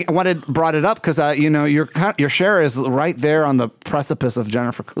was thinking, brought it up because your share is right there on the precipice of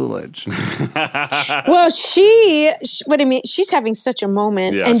Jennifer Coolidge. Well, what do you mean? She's having such a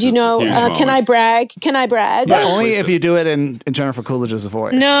moment, Yeah, and can I brag? Can I brag? But only if you do it in Jennifer Coolidge's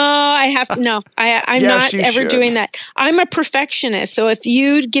voice. No, I have to. No, I'm not ever doing that. I'm a perfectionist, so if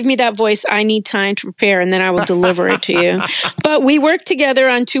you give me that voice, I need time to prepare, and then I will deliver it to you. But we worked together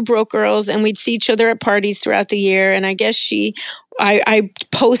on Two Broke Girls, and we'd see each other at parties throughout the year, and I guess I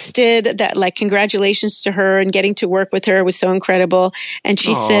posted that, like, congratulations to her, and getting to work with her was so incredible. And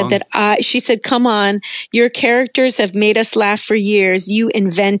she said, come on, your characters have made us laugh for years. You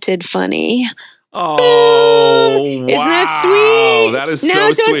invented funny. Oh, Isn't that sweet? That is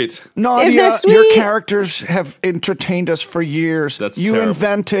so sweet. Nadia, your characters have entertained us for years. You terrible.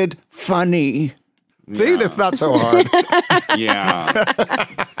 Invented funny. See, that's not so hard. Yeah.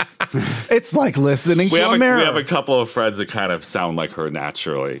 It's like listening to a mirror. We have a couple of friends that kind of sound like her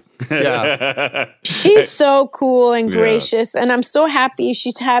naturally. Yeah. She's so cool and gracious, and I'm so happy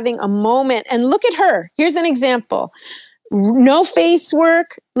she's having a moment. And look at her. Here's an example. No face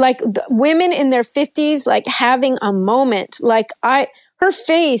work, like women in their 50s, like having a moment. Her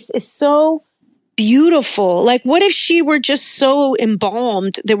face is so beautiful. Like, what if she were just so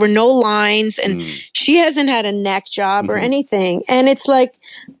embalmed? There were no lines, and she hasn't had a neck job or anything. And it's like,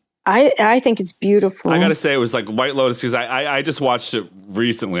 I think it's beautiful. I gotta say, it was like White Lotus because I just watched it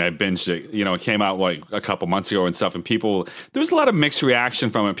recently. I binged it. You know, it came out like a couple months ago and stuff. And there was a lot of mixed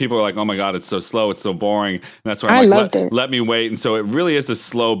reaction from it. People were like, "Oh my god, it's so slow, it's so boring." And that's why I'm like, let me wait. And so it really is a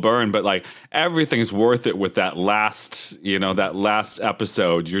slow burn, but like everything's worth it with that last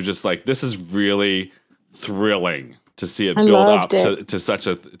episode. You're just like, this is really thrilling to see it build up to such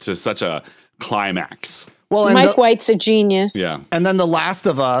a climax. Well, Mike White's a genius. Yeah. And then The Last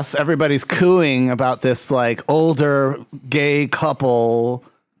of Us, everybody's cooing about this like older gay couple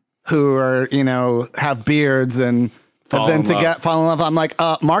who are, have beards and have been fall in love. I'm like,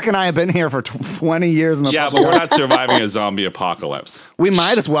 Mark and I have been here for 20 years in the but we're not surviving a zombie apocalypse. We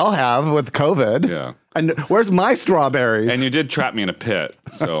might as well have with COVID. Yeah. And where's my strawberries? And you did trap me in a pit,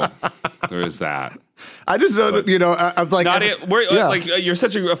 so there is that. I just know that, I was like... Nadia, you're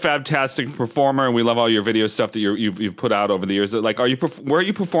such a fantastic performer, and we love all your video stuff that you've put out over the years. Like, where are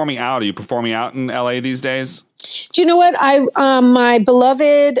you performing out? Are you performing out in LA these days? Do you know what? My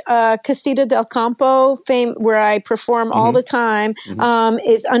beloved Casita del Campo, where I perform all the time,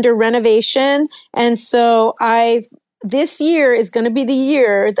 is under renovation. And so this year is going to be the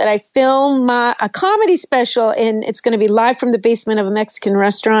year that I film a comedy special, and it's going to be live from the basement of a Mexican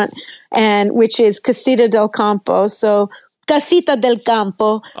restaurant, which is Casita del Campo. So Casita del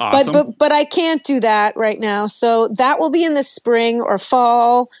Campo. Awesome. But I can't do that right now. So that will be in the spring or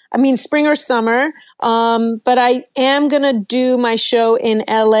fall. I mean, spring or summer. But I am going to do my show in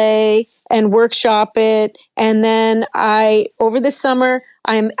LA and workshop it. And then over the summer,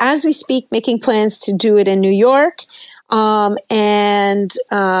 I'm, as we speak, making plans to do it in New York. And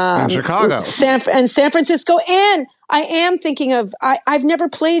Chicago. San Francisco. And I am thinking I've never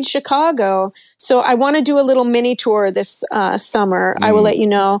played Chicago, so I want to do a little mini tour this summer. I will let you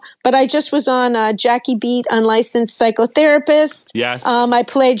know. But I just was on Jackie Beat, Unlicensed Psychotherapist. Yes. I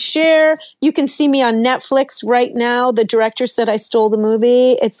played Cher. You can see me on Netflix right now. The director said I stole the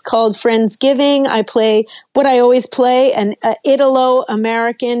movie. It's called Friendsgiving. I play what I always play, an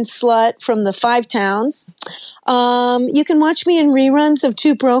Italo-American slut from the Five Towns. You can watch me in reruns of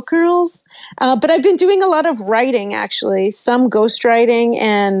Two Broke Girls. But I've been doing a lot of writing, actually, some ghostwriting,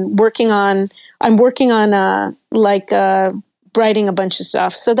 and I'm working on writing a bunch of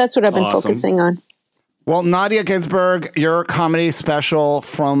stuff. So that's what I've been focusing on. Well, Nadya Ginsburg, your comedy special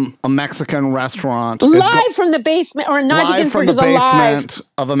from a Mexican restaurant. Live from the basement, or Nadya Ginsburg is alive. Live from the basement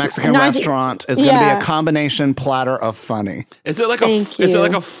of a Mexican restaurant is going to be a combination platter of funny. Is it like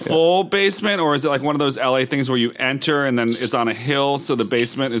a full basement, or is it like one of those LA things where you enter and then it's on a hill, so the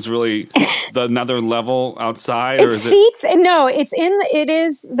basement is really another level outside? Or is it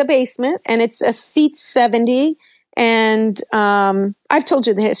is the basement, and it's a seat 70. And I've told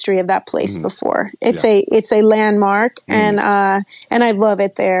you the history of that place before. It's a landmark, and I love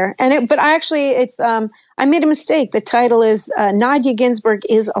it there. I made a mistake. The title is Nadya Ginsburg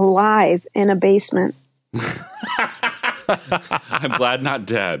is alive in a basement. I'm glad not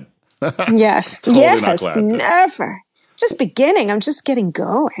dead. Yes, not glad. Never. Just beginning. I'm just getting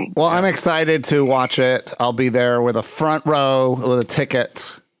going. Well, I'm excited to watch it. I'll be there with a front row with a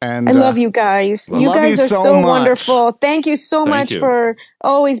ticket. And I love you guys. You guys are so wonderful. Thank you so much for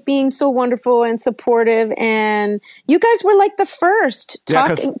always being so wonderful and supportive. And you guys were like the first.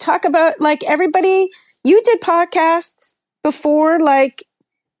 Talk about like everybody. You did podcasts before,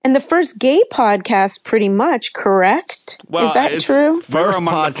 and the first gay podcast, pretty much, correct? Well, is that true? First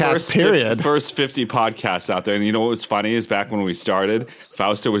podcast, period. First 50 podcasts out there. And you know what was funny is back when we started,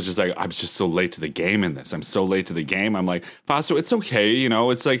 Fausto was just like, I'm just so late to the game in this. I'm so late to the game. I'm like, Fausto, it's okay.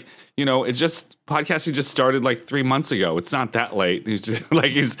 It's like, it's just, podcasting just started like 3 months ago. It's not that late. He's just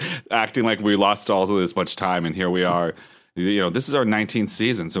he's acting like we lost all of this much time. And here we are. This is our 19th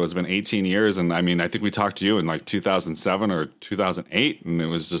season, so it's been 18 years. And I mean, I think we talked to you in like 2007 or 2008. And it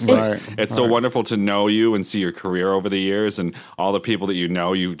was just it's so wonderful to know you and see your career over the years and all the people that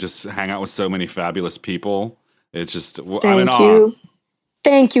you just hang out with so many fabulous people. It's just, I'm in awe.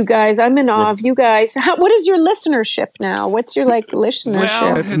 Thank you, guys. I'm in awe of you guys. What is your listenership now? What's your listenership?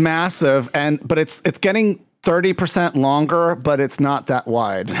 Well, it's massive, but it's getting 30% longer, but it's not that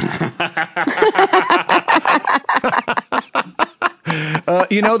wide.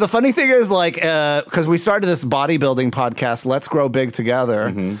 The funny thing is, because we started this bodybuilding podcast, Let's Grow Big Together.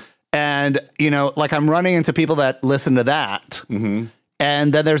 Mm-hmm. And, I'm running into people that listen to that. Mm-hmm.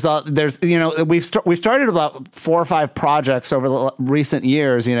 And then we've started about 4 or 5 projects over the recent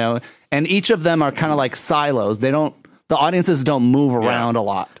years, and each of them are kind of like silos. The audiences don't move around a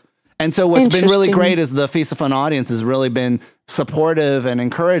lot. And so what's been really great is the Feast of Fun audience has really been supportive and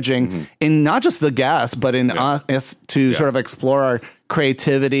encouraging in not just the guests, but in us to sort of explore our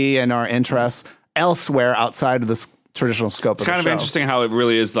creativity and our interests elsewhere outside of this traditional scope of the show. It's kind of interesting how it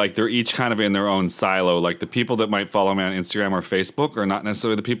really is like they're each kind of in their own silo. Like the people that might follow me on Instagram or Facebook are not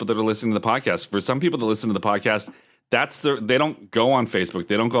necessarily the people that are listening to the podcast. For some people that listen to the podcast, they don't go on Facebook,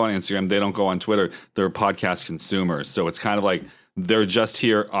 they don't go on Instagram, they don't go on Twitter. They're podcast consumers. So it's kind of like they're just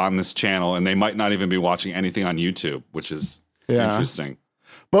here on this channel and they might not even be watching anything on YouTube, which is interesting.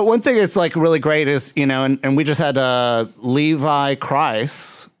 But one thing that's like really great is, and we just had Levi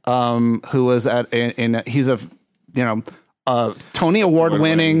Kreis, who was he's a Tony Award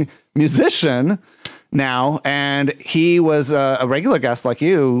winning musician now, and he was a regular guest like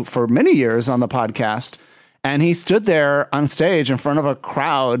you for many years on the podcast. And he stood there on stage in front of a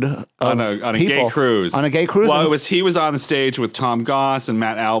crowd of on a gay cruise. On a gay cruise. Well, he was on the stage with Tom Goss and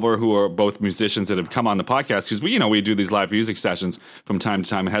Matt Albert, who are both musicians that have come on the podcast. Because we do these live music sessions from time to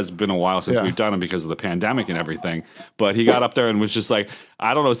time. It has been a while since we've done them because of the pandemic and everything. But he got up there and was just like,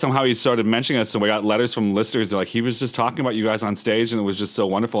 I don't know, somehow he started mentioning us. So we got letters from listeners. Like, he was just talking about you guys on stage, and it was just so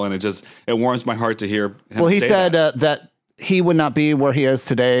wonderful. And it warms my heart to hear him say that. Well, he said that he would not be where he is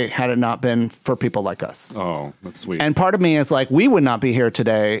today had it not been for people like us. Oh, that's sweet. And part of me is like, we would not be here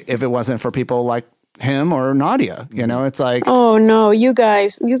today if it wasn't for people like him or Nadya. It's like, oh no, you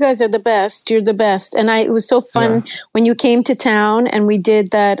guys are the best. You're the best. And it was so fun when you came to town and we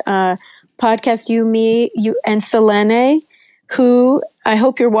did that podcast. You and Selene, who I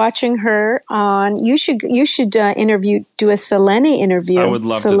hope you're watching her on. You should do a Selene interview. I would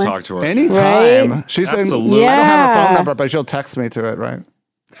love to talk to her anytime. Right? She's in. I don't have a phone number, but she'll text me to it, right?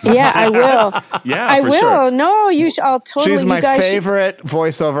 Yeah, I will. I will. Sure. No, I'll totally. She's my favorite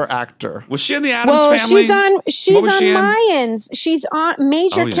voiceover actor. Was she in the Addams Family? She's on Mayans. She's on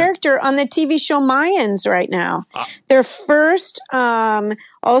major character on the TV show Mayans right now. Their first.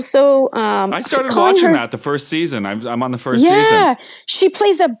 Also, I started watching that the first season. I'm on the first season. Yeah, she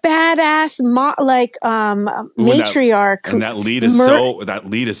plays a badass matriarch. And that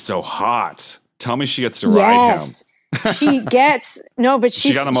lead is so hot. Tell me she gets to ride him. She gets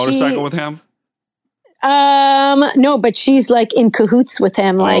she got on a motorcycle with him. No, but she's like in cahoots with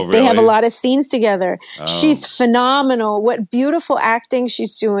him. Like really? They have a lot of scenes together. She's phenomenal. What beautiful acting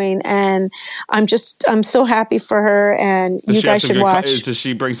she's doing. And I'm so happy for her. And you guys should watch. Does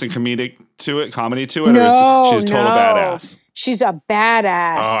she bring some comedy to it? No, or she's total badass? She's a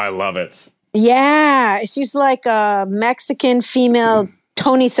badass. Oh, I love it. Yeah. She's like a Mexican female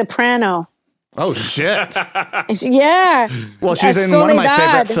Tony Soprano. Oh, shit. Yeah. Well, she's in one of my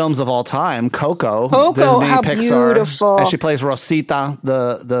favorite films of all time, Coco, Disney, how Pixar. Beautiful. And she plays Rosita,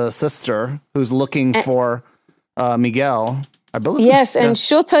 the sister, who's looking for Miguel. I believe. Yes, and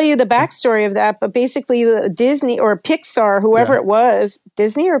she'll tell you the backstory of that. But basically, Disney or Pixar, whoever it was,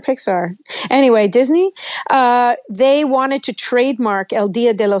 Disney or Pixar. Anyway, Disney, they wanted to trademark El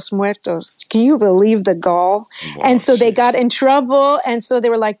Dia de los Muertos. Can you believe the gall? Wow, and so they got in trouble. And so they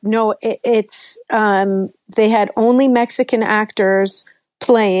were like, no, it's they had only Mexican actors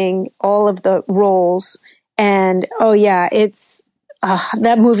playing all of the roles. And it's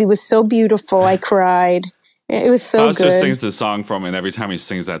that movie was so beautiful. I cried. It was so good. Just sings the song from, and every time he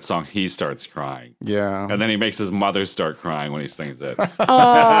sings that song, he starts crying. Yeah. And then he makes his mother start crying when he sings it.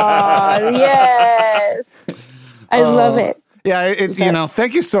 Oh, yes. I love it. Yeah,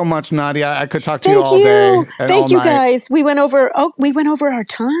 thank you so much, Nadya. I could talk to you all day. Thank you, guys. We went over our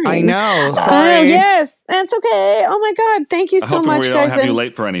time. I know. Sorry. Yes, that's okay. Oh my God. Thank you so much, guys. We don't have you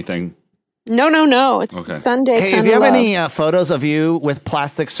late for anything. No. It's Sunday. Hey, if you have any photos of you with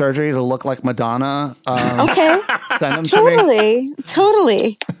plastic surgery to look like Madonna, okay, send them to me.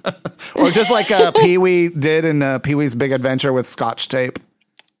 Totally. Or just like Pee-wee did in Pee-wee's Big Adventure with Scotch tape.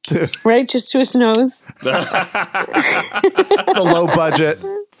 Right, just to his nose. The low budget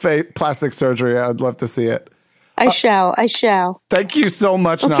plastic surgery. I'd love to see it. I shall. Thank you so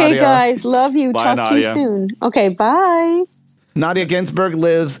much, Nadya. Okay, guys. Love you. Bye, Talk to you soon. Okay, bye. Nadya Ginsburg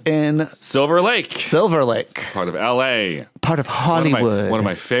lives in Silver Lake, part of L.A., part of Hollywood. One of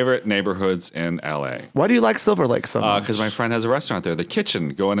my favorite neighborhoods in L.A. Why do you like Silver Lake so much? Because my friend has a restaurant there, The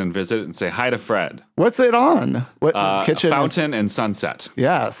Kitchen. Go in and visit and say hi to Fred. What's it on? What kitchen? Fountain and Sunset.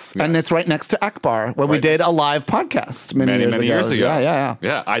 Yes, and it's right next to Akbar, where we did a live podcast many years ago.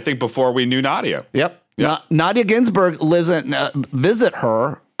 Yeah, I think before we knew Nadya. Yep. Nadya Ginsburg lives in. Visit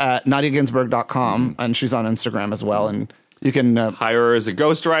her at NadyaGinsburg.com, and she's on Instagram as well, and you can hire her as a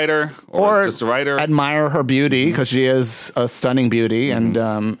ghostwriter or just a writer. Admire her beauty because she is a stunning beauty, and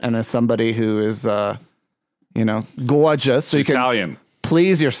as somebody who is, gorgeous. So you Italian. can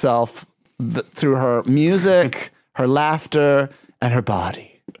please yourself through her music, her laughter, and her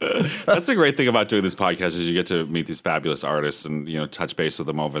body. That's the great thing about doing this podcast is you get to meet these fabulous artists and, you know, touch base with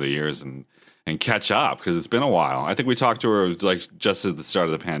them over the years and catch up because it's been a while. I think we talked to her like just at the start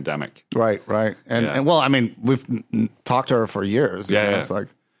of the pandemic. Right. And well, I mean, we've talked to her for years. Yeah. It's like,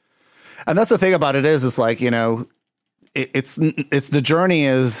 and that's the thing about it is like, you know, it's the journey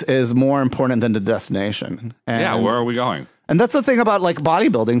is more important than the destination. And, where are we going? And that's the thing about like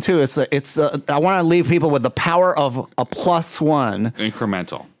bodybuilding too. It's I want to leave people with the power of a +1.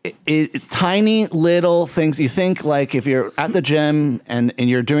 Incremental. Tiny little things. You think like if you're at the gym and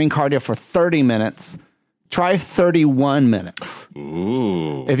you're doing cardio for 30 minutes, try 31 minutes.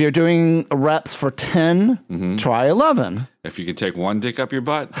 Ooh. If you're doing reps for 10, try 11. If you can take one dick up your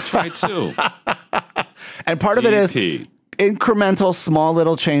butt, try 2. And part of it is incremental, small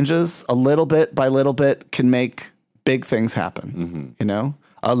little changes, a little bit by little bit can make big things happen, you know?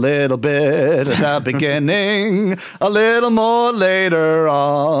 A little bit at the beginning, a little more later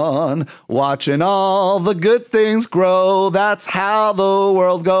on. Watching all the good things grow, that's how the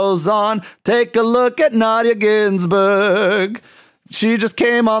world goes on. Take a look at Nadya Ginsburg. She just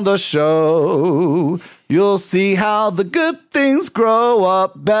came on the show. You'll see how the good things grow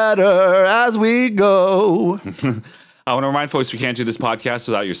up better as we go. I want to remind folks we can't do this podcast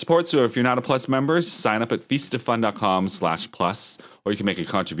without your support. So if you're not a Plus member, sign up at feastoffun.com/plus, or you can make a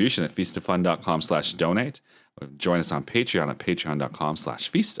contribution at feastoffun.com/donate. Join us on Patreon at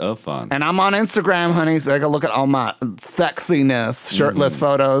patreon.com/feastoffun. And I'm on Instagram, honey. So take a look at all my sexiness, shirtless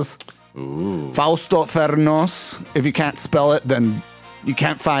photos. Ooh. Fausto Fernos. If you can't spell it, then you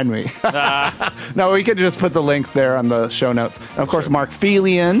can't find me. No, we could just put the links there on the show notes. And of course, Mark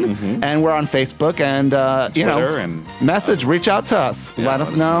Felian, and we're on Facebook. And, you know, and, message, reach out to us. Let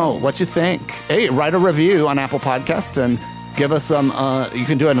us know what you think. Hey, write a review on Apple Podcasts and give us some, you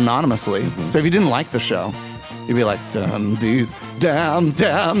can do it anonymously. So if you didn't like the show, you'd be like, damn.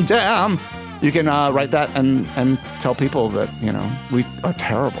 You can write that and tell people that, you know, we are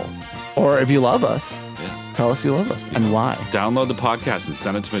terrible. Or if you love us, tell us you love us and why. Download the podcast and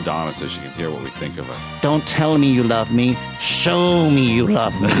send it to Madonna so she can hear what we think of it. Don't tell me you love me. Show me you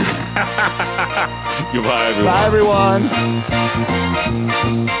love me. Goodbye, everyone. Bye,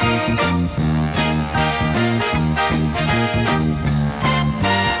 everyone.